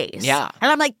their face. Yeah.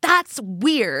 And I'm like, that's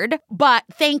weird, but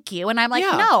thank you. And I'm like,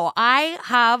 no, I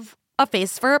have a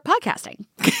face for podcasting.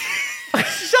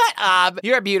 Shut up.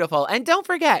 You're beautiful. And don't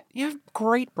forget, you have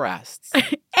great breasts.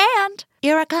 And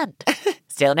you're a cunt.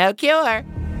 Still no cure.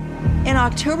 In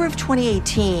October of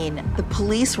 2018, the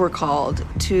police were called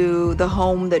to the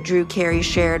home that Drew Carey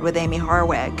shared with Amy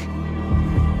Harwick.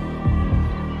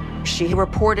 She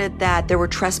reported that there were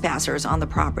trespassers on the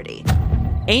property.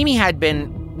 Amy had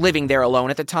been living there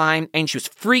alone at the time, and she was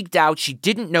freaked out. She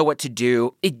didn't know what to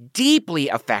do. It deeply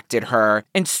affected her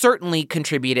and certainly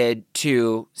contributed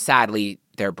to, sadly,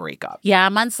 their breakup. Yeah,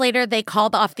 months later, they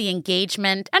called off the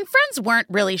engagement, and friends weren't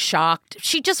really shocked.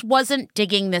 She just wasn't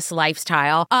digging this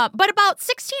lifestyle. But about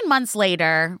 16 months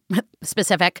later,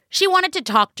 specific, she wanted to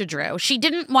talk to Drew. She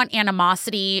didn't want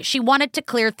animosity. She wanted to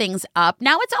clear things up.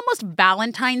 Now it's almost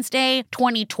Valentine's Day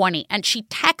 2020, and she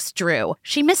texts Drew.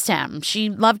 She missed him. She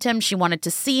loved him. She wanted to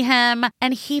see him,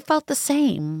 and he felt the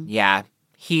same. Yeah,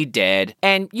 he did.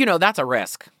 And, you know, that's a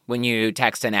risk when you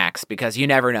text an ex, because you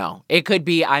never know. It could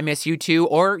be, I miss you too,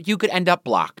 or you could end up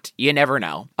blocked. You never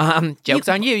know. Joke's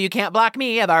on you. You can't block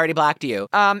me. I've already blocked you.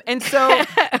 And so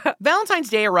Valentine's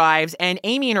Day arrives, and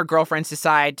Amy and her girlfriends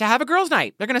decide to have a girls'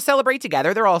 night. They're going to celebrate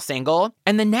together. They're all single.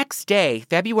 And the next day,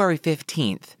 February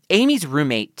 15th, Amy's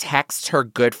roommate texts her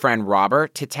good friend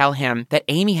Robert to tell him that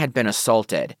Amy had been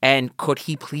assaulted, and could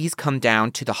he please come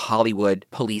down to the Hollywood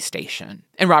police station?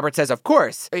 And Robert says, of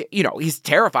course. You know, he's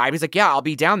terrified. He's like, yeah, I'll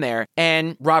be down there.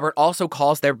 And Robert also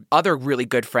calls their other really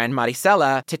good friend,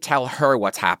 Maricela, to tell her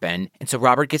what's happened. And so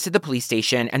Robert gets to the police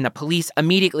station, and the police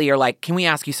immediately are like, can we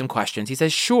ask you some questions? He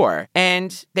says, sure.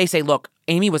 And they say, look,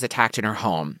 Amy was attacked in her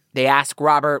home. They ask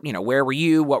Robert, you know, where were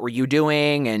you? What were you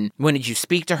doing? And when did you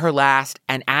speak to her last?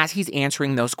 And as he's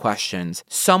answering those questions,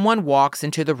 someone walks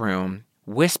into the room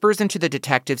whispers into the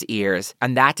detective's ears,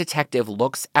 and that detective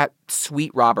looks at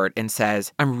sweet Robert and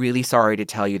says, I'm really sorry to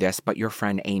tell you this, but your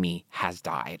friend Amy has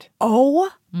died.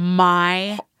 Oh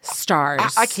my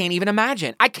stars. I can't even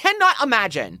imagine. I cannot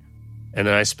imagine. And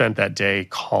then I spent that day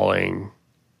calling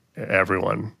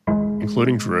everyone,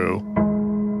 including Drew.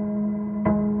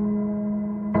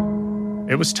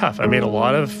 It was tough. I made a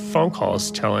lot of phone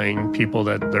calls telling people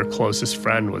that their closest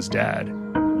friend was dead.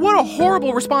 What a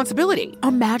horrible responsibility.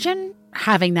 Imagine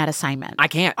having that assignment. I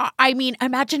can't. I mean,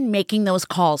 imagine making those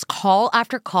calls, call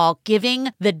after call, giving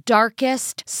the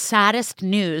darkest, saddest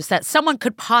news that someone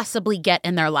could possibly get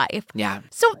in their life. Yeah.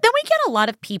 So then we get a lot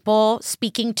of people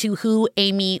speaking to who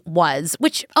Amy was,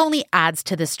 which only adds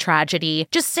to this tragedy.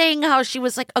 Just saying how she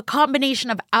was like a combination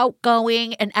of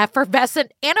outgoing and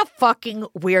effervescent and a fucking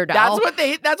weirdo.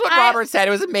 That's what Robert said.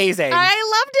 It was amazing.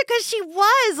 I loved it because she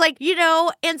was like,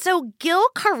 and so Gil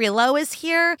Carrillo is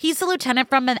here. He's a lieutenant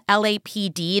from an LAPD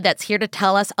that's here to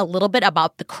tell us a little bit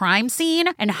about the crime scene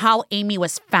and how Amy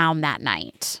was found that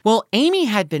night. Well, Amy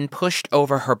had been pushed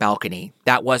over her balcony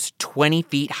that was 20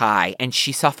 feet high, and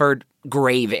she suffered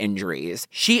grave injuries.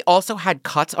 She also had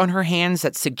cuts on her hands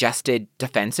that suggested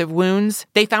defensive wounds.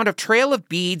 They found a trail of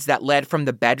beads that led from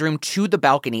the bedroom to the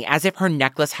balcony as if her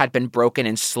necklace had been broken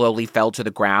and slowly fell to the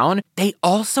ground. They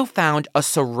also found a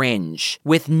syringe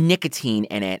with nicotine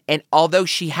in it, and although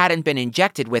she hadn't been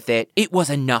injected with it, it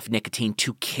was enough nicotine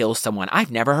to kill someone.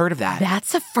 I've never heard of that.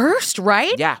 That's a first,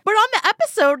 right? Yeah. But on the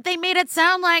episode, they made it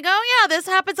sound like, oh yeah, this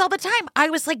happens all the time.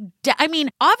 I was like,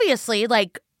 obviously,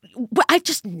 like, I've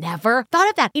just never thought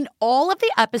of that. In all of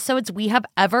the episodes we have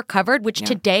ever covered, which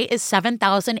today is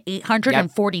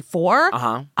 7,844,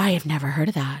 I have never heard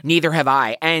of that. Neither have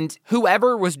I. And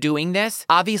whoever was doing this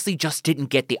obviously just didn't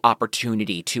get the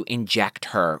opportunity to inject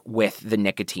her with the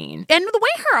nicotine. And the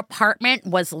way her apartment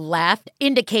was left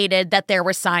indicated that there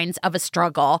were signs of a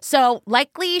struggle. So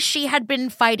likely she had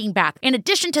been fighting back. In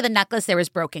addition to the necklace, there was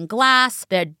broken glass.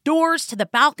 The doors to the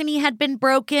balcony had been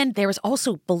broken. There was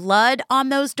also blood on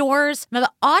those doors. Now,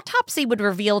 the autopsy would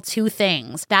reveal two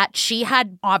things: that she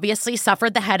had obviously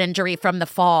suffered the head injury from the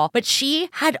fall, but she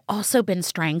had also been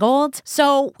strangled.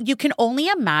 So you can only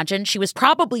imagine she was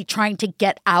probably trying to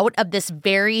get out of this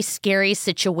very scary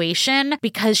situation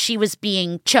because she was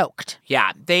being choked.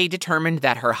 Yeah, they determined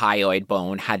that her hyoid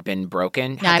bone had been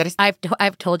broken. Now,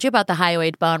 I've told you about the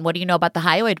hyoid bone. What do you know about the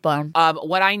hyoid bone?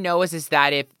 What I know is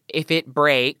that if it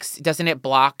breaks, doesn't it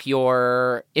blocks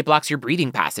your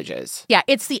breathing passages? Yeah,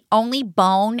 it's the only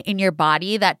bone in your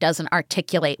body that doesn't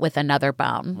articulate with another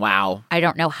bone. Wow. I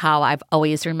don't know how I've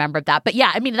always remembered that. But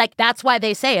yeah, I mean, like, that's why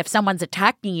they say if someone's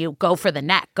attacking you, go for the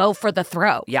neck, go for the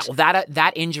throat. Yeah, well,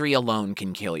 that injury alone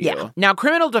can kill you. Yeah. Now,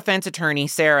 criminal defense attorney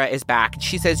Sarah is back.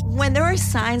 She says, when there are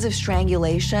signs of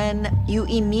strangulation, you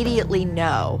immediately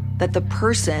know that the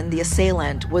person, the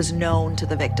assailant, was known to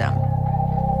the victim.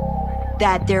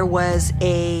 That there was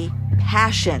a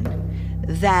passion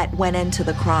that went into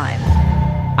the crime.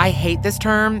 I hate this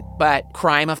term, but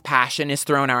crime of passion is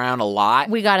thrown around a lot.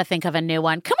 We got to think of a new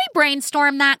one. Can we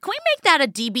brainstorm that? Can we make that a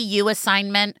DBU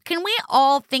assignment? Can we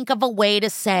all think of a way to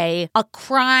say a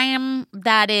crime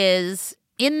that is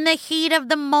in the heat of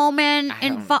the moment?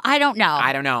 I don't know.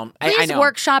 I don't know. Please I know.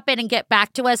 workshop it and get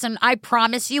back to us, and I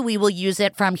promise you we will use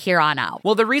it from here on out.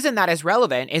 Well, the reason that is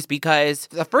relevant is because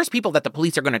the first people that the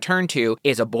police are going to turn to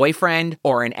is a boyfriend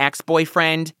or an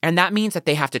ex-boyfriend, and that means that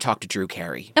they have to talk to Drew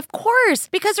Carey. Of course,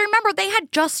 because remember, they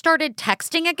had just started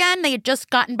texting again. They had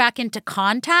just gotten back into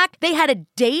contact. They had a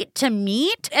date to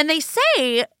meet, and they say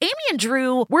Amy and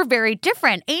Drew were very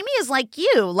different. Amy is like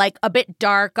you, like a bit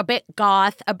dark, a bit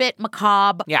goth, a bit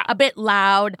macabre, a bit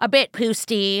loud, a bit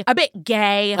poosty, a bit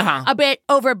gay, a bit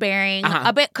overbearing,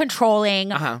 a bit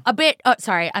controlling, a bit...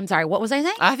 I'm sorry, what was I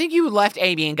saying? I think you left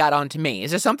Amy and got on to me.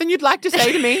 Is there something you'd like to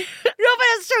say to me? No, but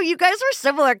it's true. You guys were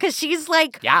similar because she's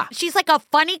like a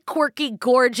funny, quirky,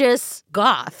 gorgeous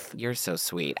goth. You're so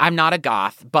sweet. I'm not a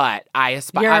goth, but I'm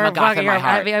a goth in my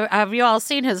heart. Have you all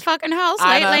seen his fucking house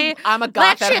lately? I'm a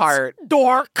goth at heart.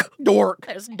 Dork.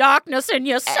 There's darkness in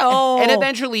your soul. And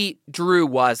eventually, Drew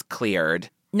was cleared.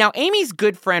 Now, Amy's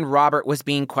good friend Robert was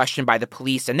being questioned by the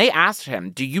police, and they asked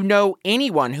him, do you know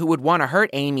anyone who would want to hurt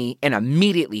Amy? And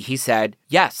immediately he said,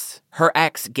 yes, her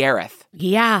ex, Gareth.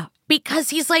 Yeah. Because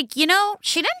he's like,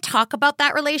 she didn't talk about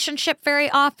that relationship very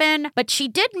often, but she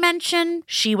did mention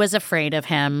she was afraid of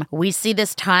him. We see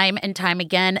this time and time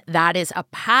again. That is a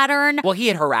pattern. Well, he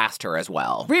had harassed her as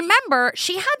well. Remember,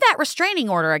 she had that restraining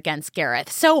order against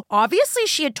Gareth. So obviously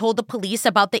she had told the police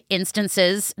about the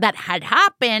instances that had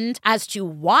happened as to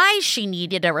why she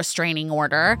needed a restraining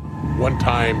order. One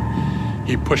time,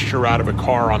 he pushed her out of a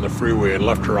car on the freeway and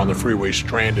left her on the freeway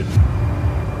stranded.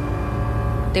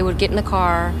 They would get in the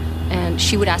car, and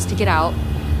she would ask to get out,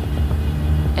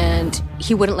 and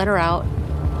he wouldn't let her out.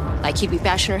 Like, he'd be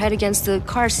bashing her head against the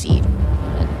car seat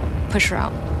and push her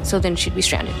out. So then she'd be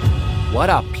stranded. What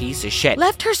a piece of shit.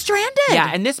 Left her stranded.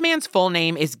 Yeah, and this man's full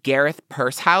name is Gareth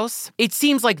Pursehouse. It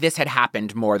seems like this had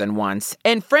happened more than once.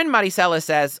 And friend Maricela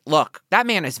says, look, that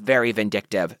man is very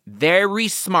vindictive, very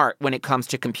smart when it comes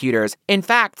to computers. In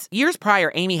fact, years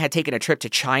prior, Amy had taken a trip to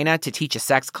China to teach a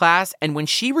sex class, and when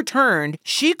she returned,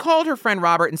 she called her friend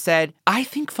Robert and said, I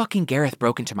think fucking Gareth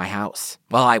broke into my house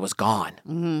while I was gone.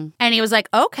 Mm-hmm. And he was like,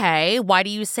 okay, why do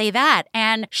you say that?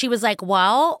 And she was like,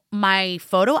 well, my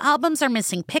photo albums are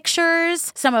missing pictures.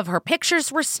 Some of her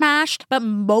pictures were smashed, but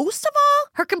most of all,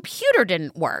 her computer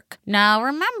didn't work. Now,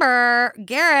 remember,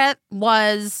 Garrett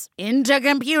was into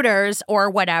computers or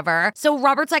whatever. So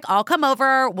Robert's like, I'll come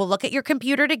over. We'll look at your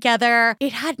computer together.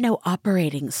 It had no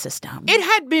operating system. It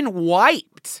had been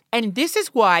wiped. And this is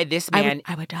why this man...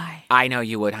 I would die. I know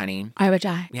you would, honey. I would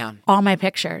die. Yeah. All my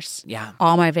pictures. Yeah.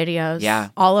 All my videos. Yeah.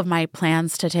 All of my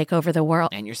plans to take over the world.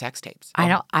 And your sex tapes. I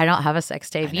don't have a sex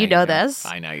tape. You know this.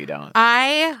 I know you don't.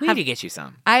 We need to get you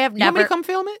some. I have never... You want me to come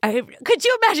film it? Could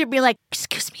you imagine being like,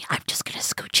 excuse me, I'm just going to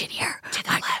scooch in here. To the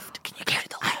left. Can you go to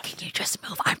the left? Can you just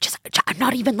move? I'm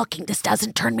not even looking. This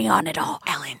doesn't turn me on at all.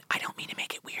 Ellen, I don't mean to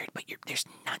make it weird, but there's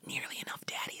not nearly enough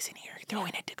daddies in here. Throw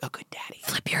in a good daddy.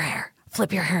 Flip your hair.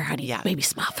 Flip your hair, honey. Yeah. Baby,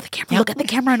 smile for the camera. Look at the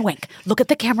camera and wink. Look at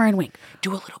the camera and wink.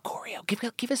 Do a little choreo.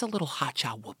 Give us a little hot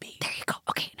shot whoopee. There you go.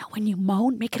 Okay, now when you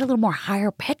moan, make it a little more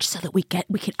higher pitch so that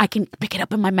I can pick it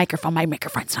up in my microphone. My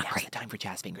microphone's not great. Time for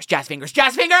jazz fingers. Jazz fingers.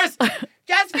 Jazz fingers.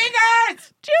 Jazz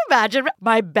fingers. Do you imagine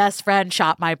my best friend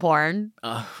shot my porn?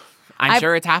 I'm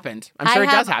sure it's happened. I'm sure it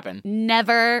does happen.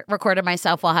 Never recorded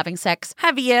myself while having sex.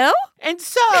 Have you? And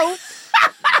so...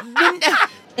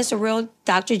 It's a real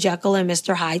Dr. Jekyll and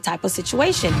Mr. Hyde type of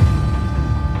situation.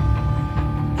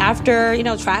 After,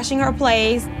 trashing her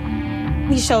plays,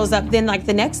 he shows up then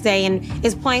the next day and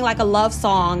is playing a love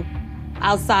song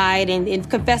outside and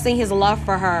confessing his love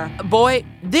for her. Boy,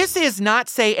 this is not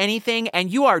Say Anything,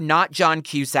 and you are not John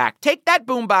Cusack. Take that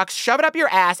boombox, shove it up your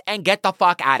ass, and get the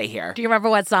fuck out of here. Do you remember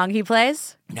what song he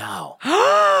plays? No.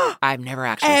 I've never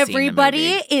actually seen the movie.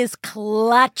 Everybody is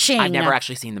clutching. I've never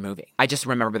actually seen the movie. I just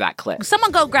remember that clip.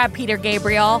 Someone go grab Peter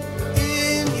Gabriel.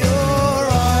 In your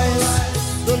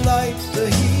eyes, the light, the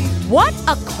heat. What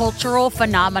a cultural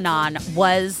phenomenon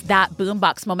was that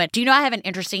boombox moment. Do you know I have an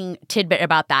interesting tidbit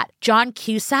about that? John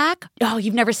Cusack,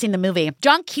 you've never seen the movie.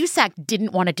 John Cusack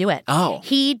didn't want to do it. Oh.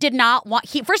 He did not want,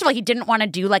 first of all, he didn't want to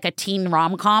do a teen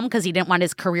rom-com because he didn't want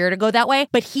his career to go that way,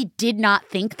 but he did not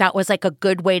think that was a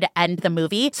good way to end the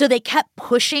movie. So they kept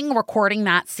pushing recording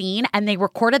that scene, and they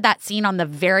recorded that scene on the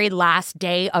very last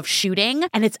day of shooting.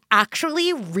 And it's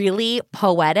actually really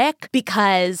poetic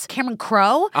because Cameron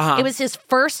Crowe, it was his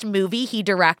first movie he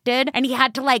directed, and he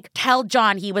had to tell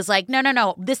John, he was like,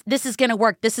 no, this is gonna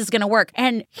work, this is gonna work.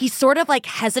 And he's sort of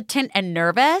hesitant and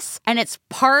nervous, and it's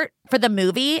part for the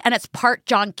movie, and it's part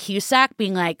John Cusack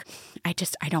being like, I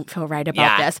don't feel right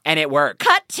about this. And it worked.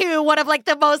 Cut to one of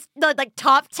the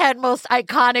top 10 most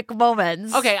iconic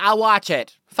moments. Okay, I'll watch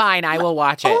it. Fine, I will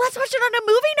watch it. Oh, let's watch it on a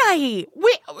movie night.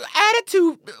 We add it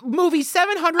to movie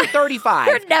 735.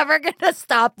 We're never going to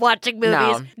stop watching movies.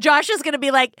 No. Josh is going to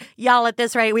be like, y'all, at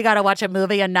this rate, we got to watch a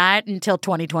movie a night until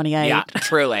 2028. Yeah,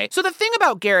 truly. So the thing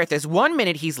about Gareth is 1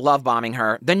 minute he's love bombing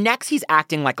her, the next he's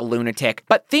acting like a lunatic.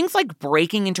 But things like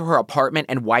breaking into her apartment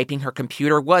and wiping her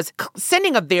computer was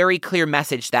sending a very clear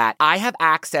message that I have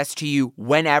access to you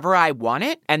whenever I want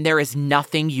it, and there is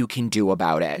nothing you can do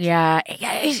about it. Yeah,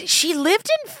 she lived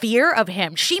in fear of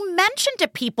him. She mentioned to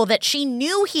people that she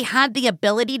knew he had the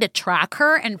ability to track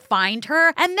her and find her.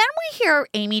 And then we hear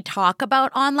Amy talk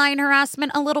about online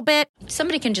harassment a little bit.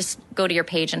 Somebody can just go to your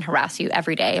page and harass you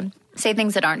every day, say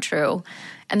things that aren't true.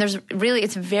 And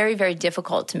it's very, very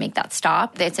difficult to make that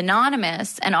stop. It's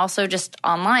anonymous, and also just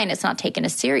online, it's not taken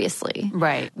as seriously.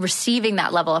 Right. Receiving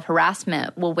that level of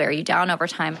harassment will wear you down over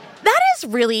time. That is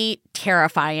really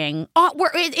terrifying.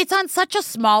 It's on such a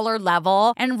smaller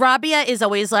level, and Rabia is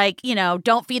always like,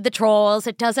 don't feed the trolls.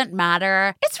 It doesn't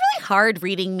matter. It's really hard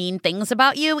reading mean things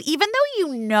about you, even though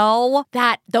you know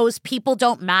that those people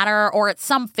don't matter, or it's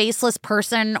some faceless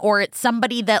person, or it's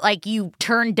somebody that you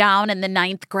turned down in the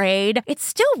 9th grade. It's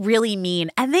still really mean,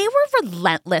 and they were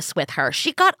relentless with her.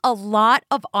 She got a lot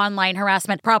of online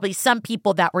harassment, probably some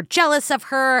people that were jealous of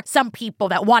her, some people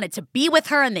that wanted to be with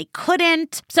her and they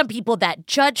couldn't, some people that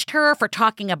judged her for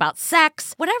talking about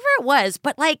sex, whatever it was.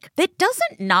 But it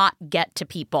doesn't not get to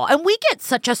people, and we get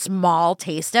such a small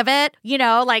taste of it.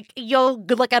 You'll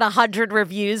look at 100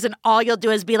 reviews and all you'll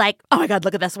do is be like, oh my God,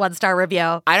 look at this 1-star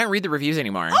review. I don't read the reviews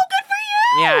anymore. Oh, good for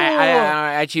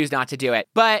Yeah, I choose not to do it.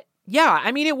 But yeah,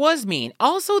 I mean, it was mean.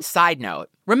 Also, side note,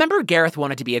 remember Gareth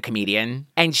wanted to be a comedian?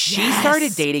 And she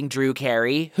started dating Drew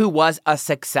Carey, who was a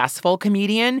successful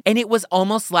comedian. And it was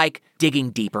almost like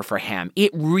digging deeper for him.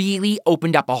 It really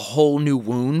opened up a whole new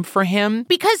wound for him.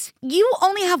 Because you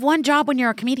only have one job when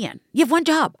you're a comedian. You have one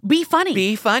job. Be funny.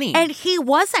 Be funny. And he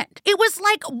wasn't. It was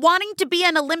like wanting to be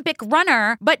an Olympic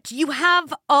runner, but you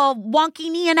have a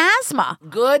wonky knee and asthma.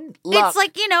 Good luck. It's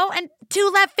like, and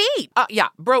 2 left feet. Yeah,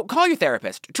 bro, call your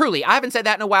therapist. Truly, I haven't said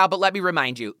that in a while, but let me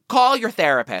remind you. Call your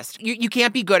therapist. You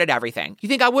can't be good at everything. You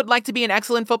think I would like to be an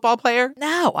excellent football player?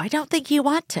 No, I don't think you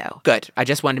want to. Good. I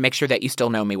just wanted to make sure that you still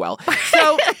know me well.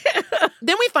 So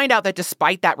then we find out that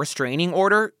despite that restraining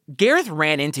order, Gareth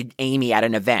ran into Amy at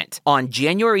an event on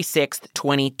January 6th,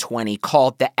 2020,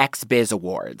 called the X-Biz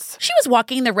Awards. She was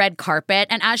walking the red carpet,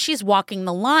 and as she's walking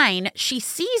the line, she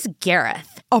sees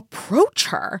Gareth approach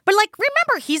her. But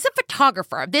remember, he's a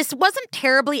photographer. This wasn't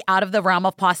terribly out of the realm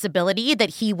of possibility that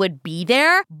he would be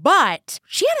there, but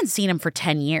she hadn't seen him for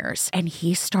 10 years, and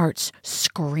he starts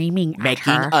screaming at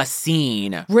Making her. a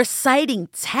scene. Reciting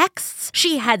texts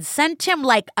she had sent him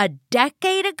a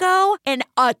decade ago, and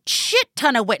a shit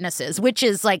ton of witnesses, which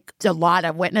is a lot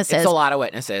of witnesses. It's a lot of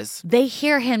witnesses. They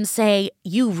hear him say,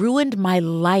 "You ruined my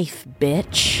life,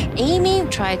 bitch." Amy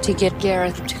tried to get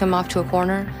Gareth to come off to a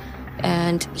corner,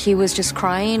 and he was just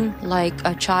crying like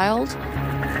a child.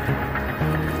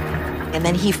 And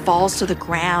then he falls to the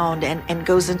ground and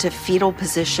goes into fetal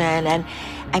position. And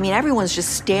I mean, everyone's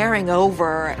just staring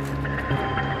over.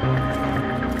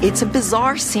 It's a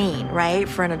bizarre scene, right,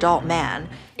 for an adult man.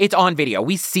 It's on video.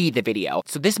 We see the video.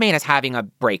 So this man is having a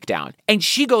breakdown. And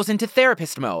she goes into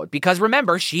therapist mode because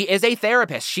remember, she is a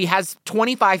therapist. She has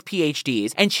 25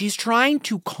 PhDs and she's trying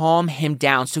to calm him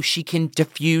down so she can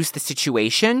diffuse the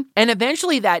situation. And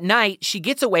eventually that night, she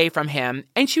gets away from him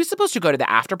and she was supposed to go to the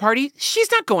after party. She's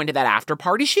not going to that after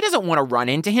party. She doesn't want to run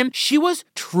into him. She was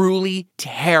truly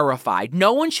terrified.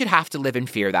 No one should have to live in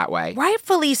fear that way.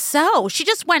 Rightfully so. She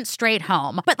just went straight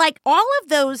home. But all of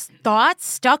those thoughts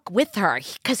stuck with her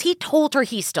because he told her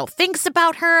he still thinks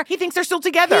about her. He thinks they're still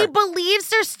together. He believes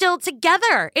they're still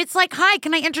together. It's like, hi,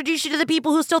 can I introduce you to the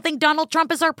people who still think Donald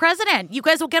Trump is our president? You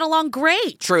guys will get along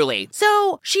great. Truly.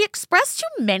 So she expressed to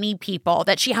many people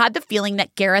that she had the feeling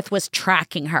that Gareth was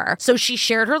tracking her. So she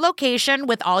shared her location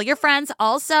with all your friends.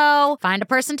 Also, find a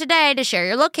person today to share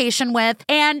your location with.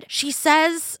 And she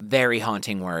says very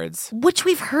haunting words, which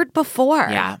we've heard before.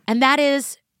 Yeah. And that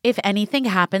is, if anything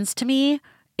happens to me,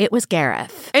 it was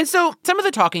Gareth. And so some of the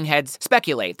talking heads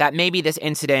speculate that maybe this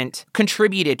incident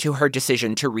contributed to her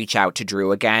decision to reach out to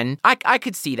Drew again. I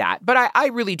could see that, but I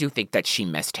really do think that she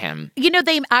missed him.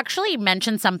 They actually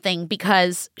mentioned something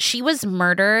because she was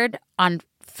murdered on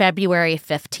February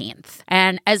 15th.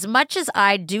 And as much as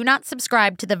I do not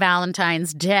subscribe to the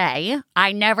Valentine's Day,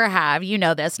 I never have, you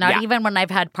know this, not even when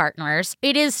I've had partners,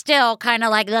 it is still kind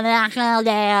of like the National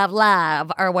Day of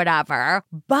Love or whatever.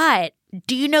 But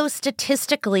do you know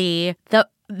statistically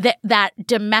that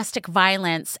domestic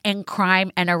violence and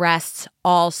crime and arrests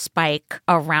all spike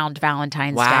around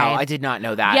Valentine's Day? Wow, I did not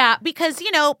know that. Yeah, because,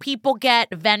 people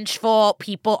get vengeful,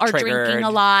 people are drinking a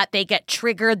lot, they get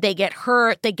triggered, they get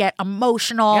hurt, they get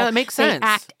emotional. Yeah, that makes sense. They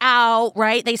act out,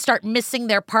 right? They start missing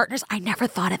their partners. I never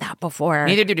thought of that before.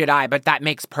 Neither did I, but that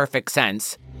makes perfect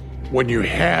sense. When you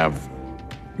have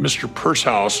Mr.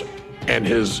 Pursehouse and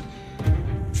his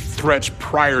threats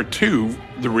prior to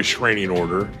the restraining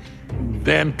order,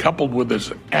 then coupled with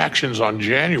his actions on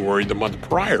January, the month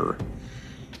prior,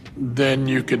 then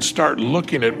you could start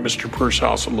looking at Mr.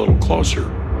 Pursehouse a little closer.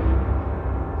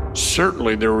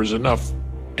 Certainly there was enough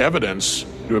evidence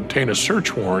to obtain a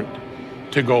search warrant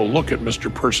to go look at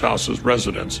Mr. Pursehouse's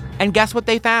residence. And guess what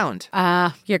they found?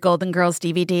 Your Golden Girls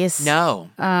DVDs? No.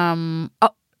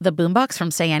 The boombox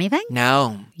from Say Anything?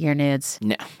 No. Your nudes?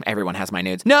 No, everyone has my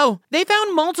nudes. No, they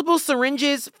found multiple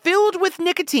syringes filled with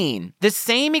nicotine. The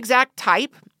same exact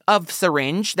type of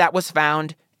syringe that was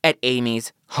found at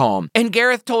Amy's home. And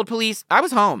Gareth told police, I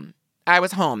was home.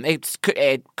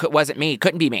 It wasn't me.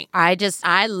 Couldn't be me.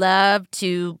 I love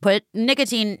to put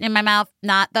nicotine in my mouth,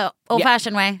 not the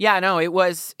old-fashioned way. Yeah, no, yeah.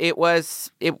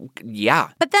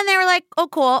 But then they were like, oh,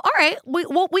 cool. All right, we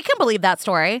can believe that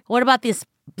story. What about this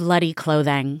bloody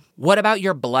clothing? What about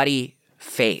your bloody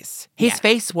face? His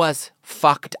face was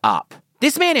fucked up.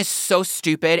 This man is so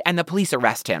stupid, and the police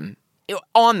arrest him.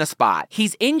 on the spot.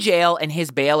 He's in jail and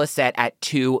his bail is set at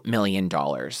 $2 million.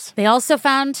 They also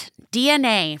found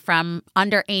DNA from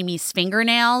under Amy's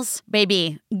fingernails.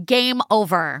 Baby, game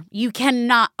over. You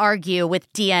cannot argue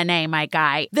with DNA, my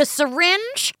guy. The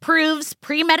syringe proves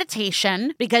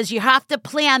premeditation because you have to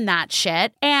plan that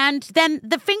shit. And then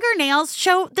the fingernails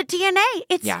show the DNA.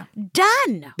 It's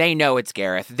done. They know it's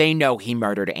Gareth. They know he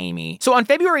murdered Amy. So on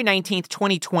February 19th,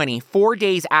 2020, 4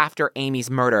 days after Amy's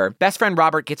murder, best friend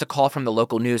Robert gets a call from the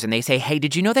local news and they say, hey,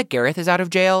 did you know that Gareth is out of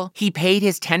jail? He paid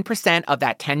his 10% of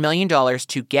that $10 million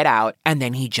to get out and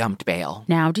then he jumped bail.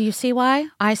 Now, do you see why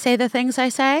I say the things I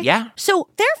say? Yeah. So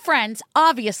their friends,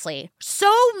 obviously,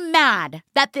 so mad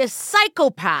that this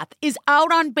psychopath is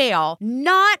out on bail,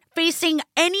 not facing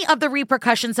any of the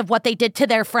repercussions of what they did to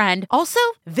their friend. Also,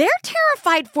 they're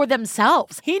terrified for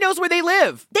themselves. He knows where they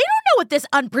live. They don't know what this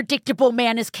unpredictable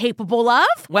man is capable of.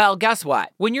 Well, guess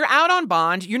what? When you're out on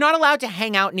bond, you're not allowed to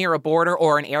hang out near a border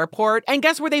or an airport. And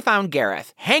guess where they found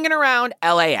Gareth? Hanging around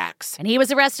LAX. And he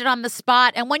was arrested on the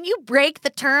spot. And when you break the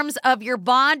terms of your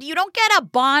bond, you don't get a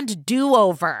bond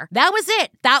do-over. That was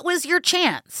it. That was your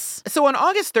chance. So on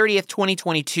August 30th,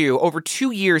 2022, over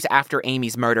 2 years after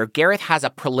Amy's murder, Gareth has a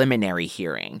preliminary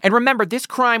hearing. And remember, this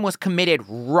crime was committed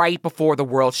right before the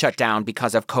world shut down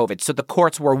because of COVID, so the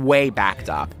courts were way backed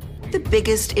up. The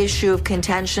biggest issue of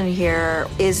contention here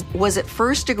is, was it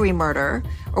first-degree murder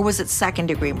or was it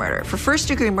second-degree murder? For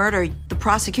first-degree murder, the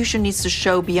prosecution needs to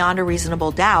show beyond a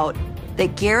reasonable doubt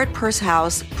that Garrett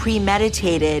Pursehouse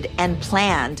premeditated and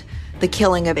planned the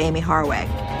killing of Amy Harwig.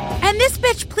 And this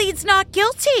bitch pleads not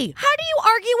guilty. How do you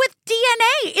argue with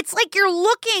DNA? It's like you're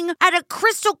looking at a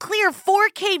crystal clear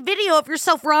 4K video of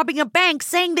yourself robbing a bank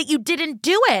saying that you didn't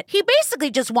do it. He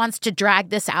basically just wants to drag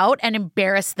this out and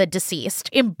embarrass the deceased.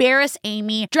 Embarrass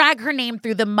Amy, drag her name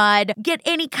through the mud, get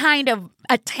any kind of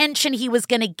attention he was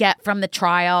going to get from the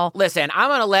trial. Listen, I'm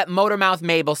going to let Motormouth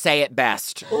Mabel say it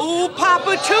best. Ooh,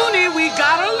 Papa Toonie, we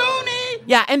got a loony.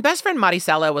 Yeah, and best friend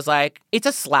Maricela was like, it's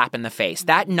a slap in the face.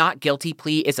 That not guilty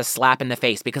plea is a slap in the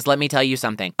face because let me tell you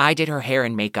something. I did her hair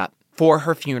and makeup for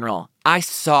her funeral. I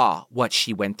saw what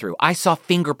she went through. I saw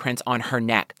fingerprints on her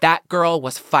neck. That girl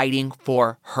was fighting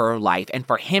for her life. And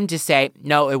for him to say,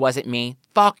 no, it wasn't me,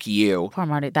 fuck you. Poor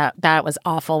Marty, that was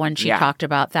awful when she talked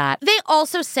about that. They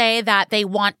also say that they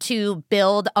want to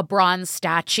build a bronze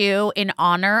statue in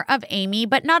honor of Amy,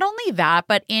 but not only that,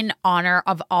 but in honor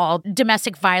of all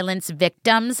domestic violence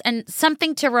victims and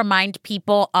something to remind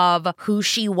people of who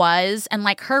she was and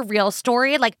like her real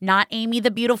story, like not Amy the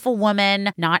beautiful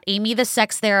woman, not Amy the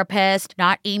sex therapist,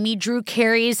 not Amy Drew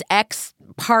Carey's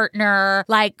ex-partner,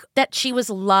 like that she was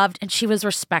loved and she was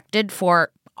respected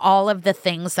for all of the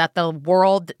things that the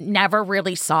world never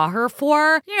really saw her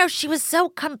for. You know, she was so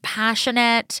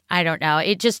compassionate. I don't know.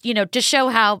 It just, to show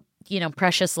how,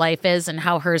 precious life is and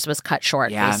how hers was cut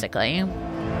short, basically.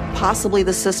 Possibly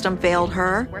the system failed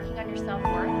her. Working on your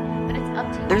self-worth, but it's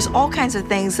up to you. There's all kinds of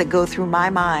things that go through my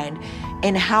mind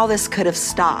in how this could have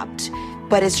stopped.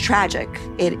 But it's tragic.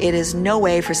 It is no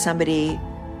way for somebody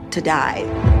to die.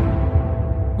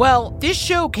 Well, this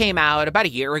show came out about a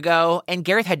year ago, and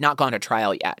Gareth had not gone to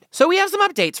trial yet. So we have some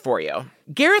updates for you.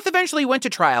 Gareth eventually went to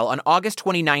trial on August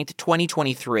 29th,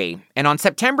 2023. And on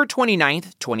September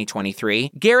 29th,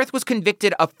 2023, Gareth was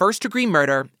convicted of first-degree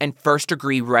murder and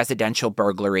first-degree residential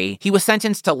burglary. He was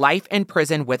sentenced to life in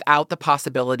prison without the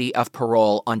possibility of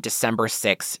parole on December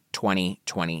 6th,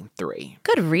 2023.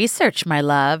 Good research, my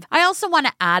love. I also want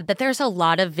to add that there's a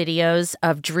lot of videos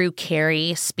of Drew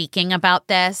Carey speaking about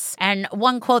this. And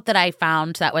one quote that I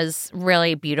found that was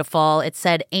really beautiful, it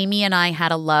said, Amy and I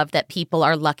had a love that people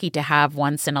are lucky to have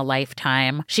once in a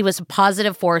lifetime. She was a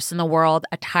positive force in the world,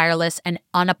 a tireless and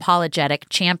unapologetic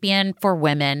champion for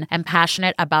women, and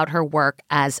passionate about her work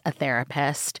as a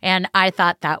therapist. And I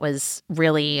thought that was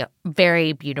really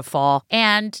very beautiful.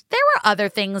 And there were other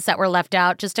things that were left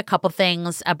out, just a couple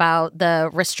things about the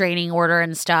restraining order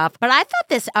and stuff. But I thought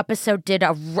this episode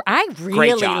I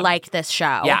really liked this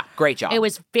show. Yeah, great job. It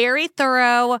was very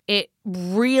thorough. It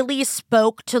really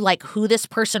spoke to like who this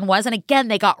person was. And again,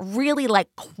 they got really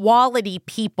like quality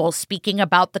people speaking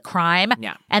about the crime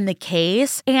and the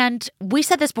case. And we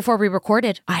said this before we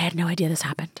recorded. I had no idea this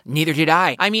happened. Neither did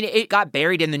I. I mean, it got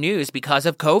buried in the news because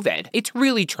of COVID. It's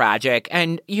really tragic.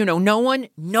 And, no one,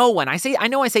 I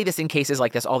know I say this in cases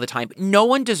like this all the time, but no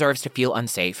one deserves to feel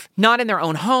unsafe. Not in their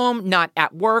own home, not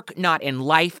at work, not in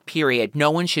life, period. No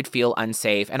one should feel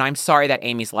unsafe. And I'm sorry that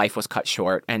Amy's life was cut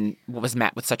short and was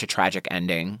met with such a tragic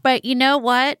ending. But you know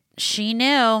what? She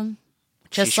knew.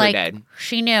 Just she sure did.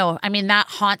 She knew. I mean, that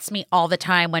haunts me all the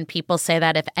time when people say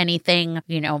that if anything,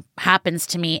 happens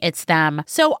to me, it's them.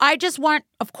 So I just want,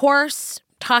 of course,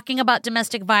 talking about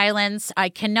domestic violence. I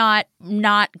cannot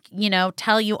not,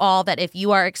 tell you all that if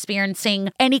you are experiencing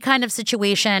any kind of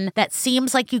situation that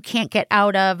seems like you can't get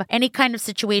out of, any kind of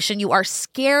situation you are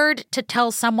scared to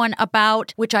tell someone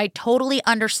about, which I totally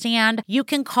understand, you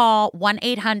can call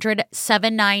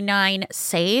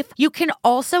 1-800-799-SAFE. You can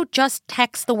also just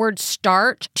text the word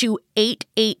START to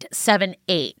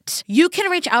 8878. You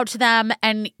can reach out to them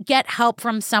and get help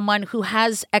from someone who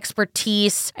has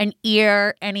expertise, an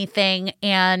ear, anything,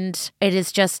 and it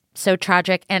is just so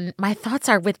tragic. And my thoughts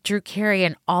are with Drew Carey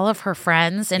and all of her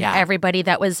friends and everybody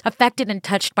that was affected and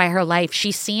touched by her life.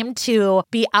 She seemed to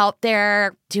be out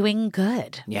there doing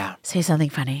good. Yeah. Say something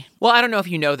funny. Well, I don't know if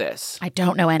you know this. I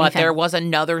don't know anything. But there was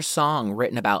another song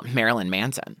written about Marilyn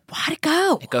Manson. How'd it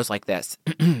go? It goes like this.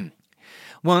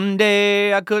 One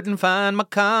day I couldn't find my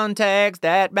contacts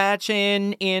that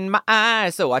matching in my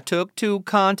eyes, so I took 2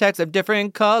 contacts of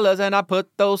different colors and I put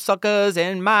those suckers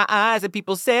in my eyes, and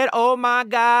people said, oh my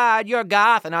God, you're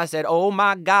goth, and I said, oh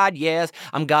my God, yes,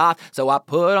 I'm goth, so I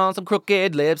put on some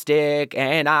crooked lipstick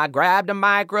and I grabbed a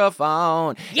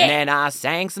microphone, and then I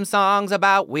sang some songs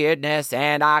about weirdness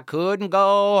and I couldn't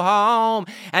go home,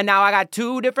 and now I got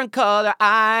 2 different color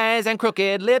eyes and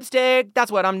crooked lipstick,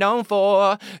 that's what I'm known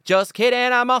for, just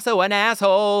kidding. I'm also an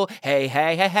asshole. Hey,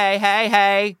 hey, hey, hey, hey,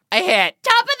 hey. A hit.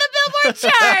 Top of the Billboard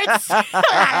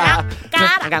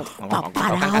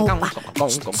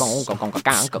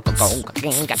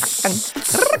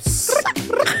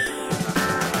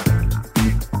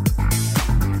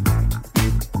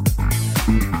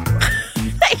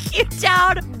Thank you,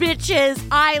 Down Bitches.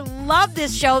 I love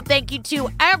this show. Thank you to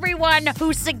everyone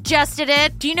who suggested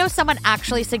it. Do you know someone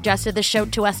actually suggested this show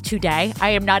to us today? I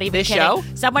am not even this kidding. Show?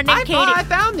 Someone named Katie. I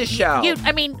found this show. You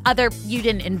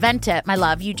didn't invent it, my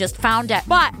love. You just found it.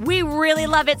 But we really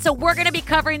love it. So we're going to be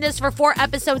covering this for 4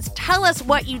 episodes. Tell us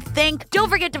what you think. Don't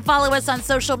forget to follow us on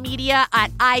social media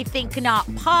at I Think Not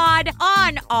Pod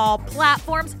on all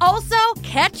platforms. Also,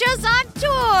 catch us on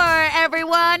tour,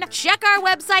 everyone. Check our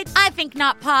website,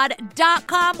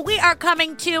 ithinknotpod.com. We are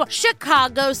coming to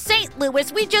Chicago, St.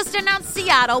 Louis. We just announced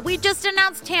Seattle. We just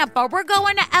announced Tampa. We're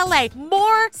going to LA.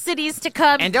 More cities to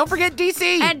come. And don't forget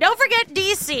DC.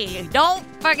 Don't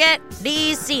forget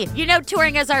DC. You know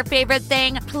touring is our favorite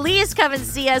thing. Please come and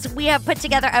see us. We have put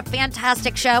together a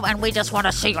fantastic show, and we just want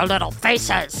to see your little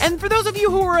faces. And for those of you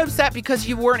who are upset because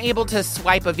you weren't able to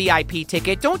swipe a VIP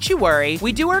ticket, don't you worry.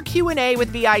 We do our Q&A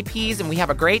with VIPs, and we have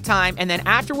a great time. And then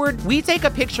afterward, we take a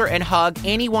picture and hug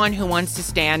anyone who wants to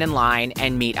stand in line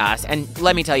and meet us. And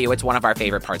let me tell you, it's one of our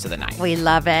favorite parts of the night. We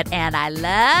love it. And I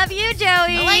love you, Joey.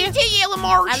 I love you too, Yellow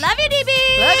March. I love you,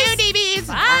 DBs. Love you, DBs.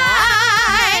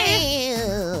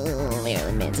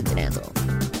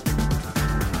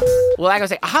 Well, like I was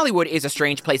saying, Hollywood is a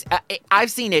strange place.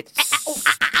 I've seen it.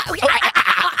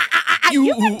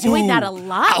 You've been doing that a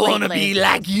lot I want to lately. be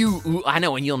like you. Ooh, I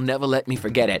know, and you'll never let me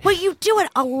forget it. But you do it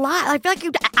a lot. I feel like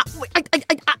you...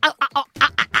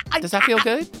 Does that feel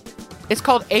good? It's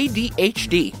called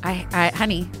ADHD.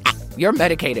 Honey. You're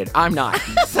medicated. I'm not.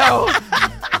 So...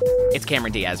 It's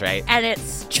Cameron Diaz, right? And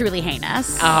it's truly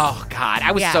heinous. Oh, God.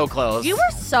 I was so close. You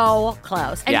were so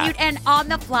close. And, Yeah. and on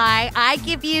the fly, I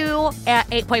give you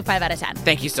 8.5 out of 10.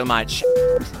 Thank you so much.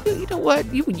 You know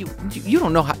what? You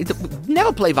don't know how...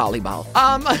 Never play volleyball.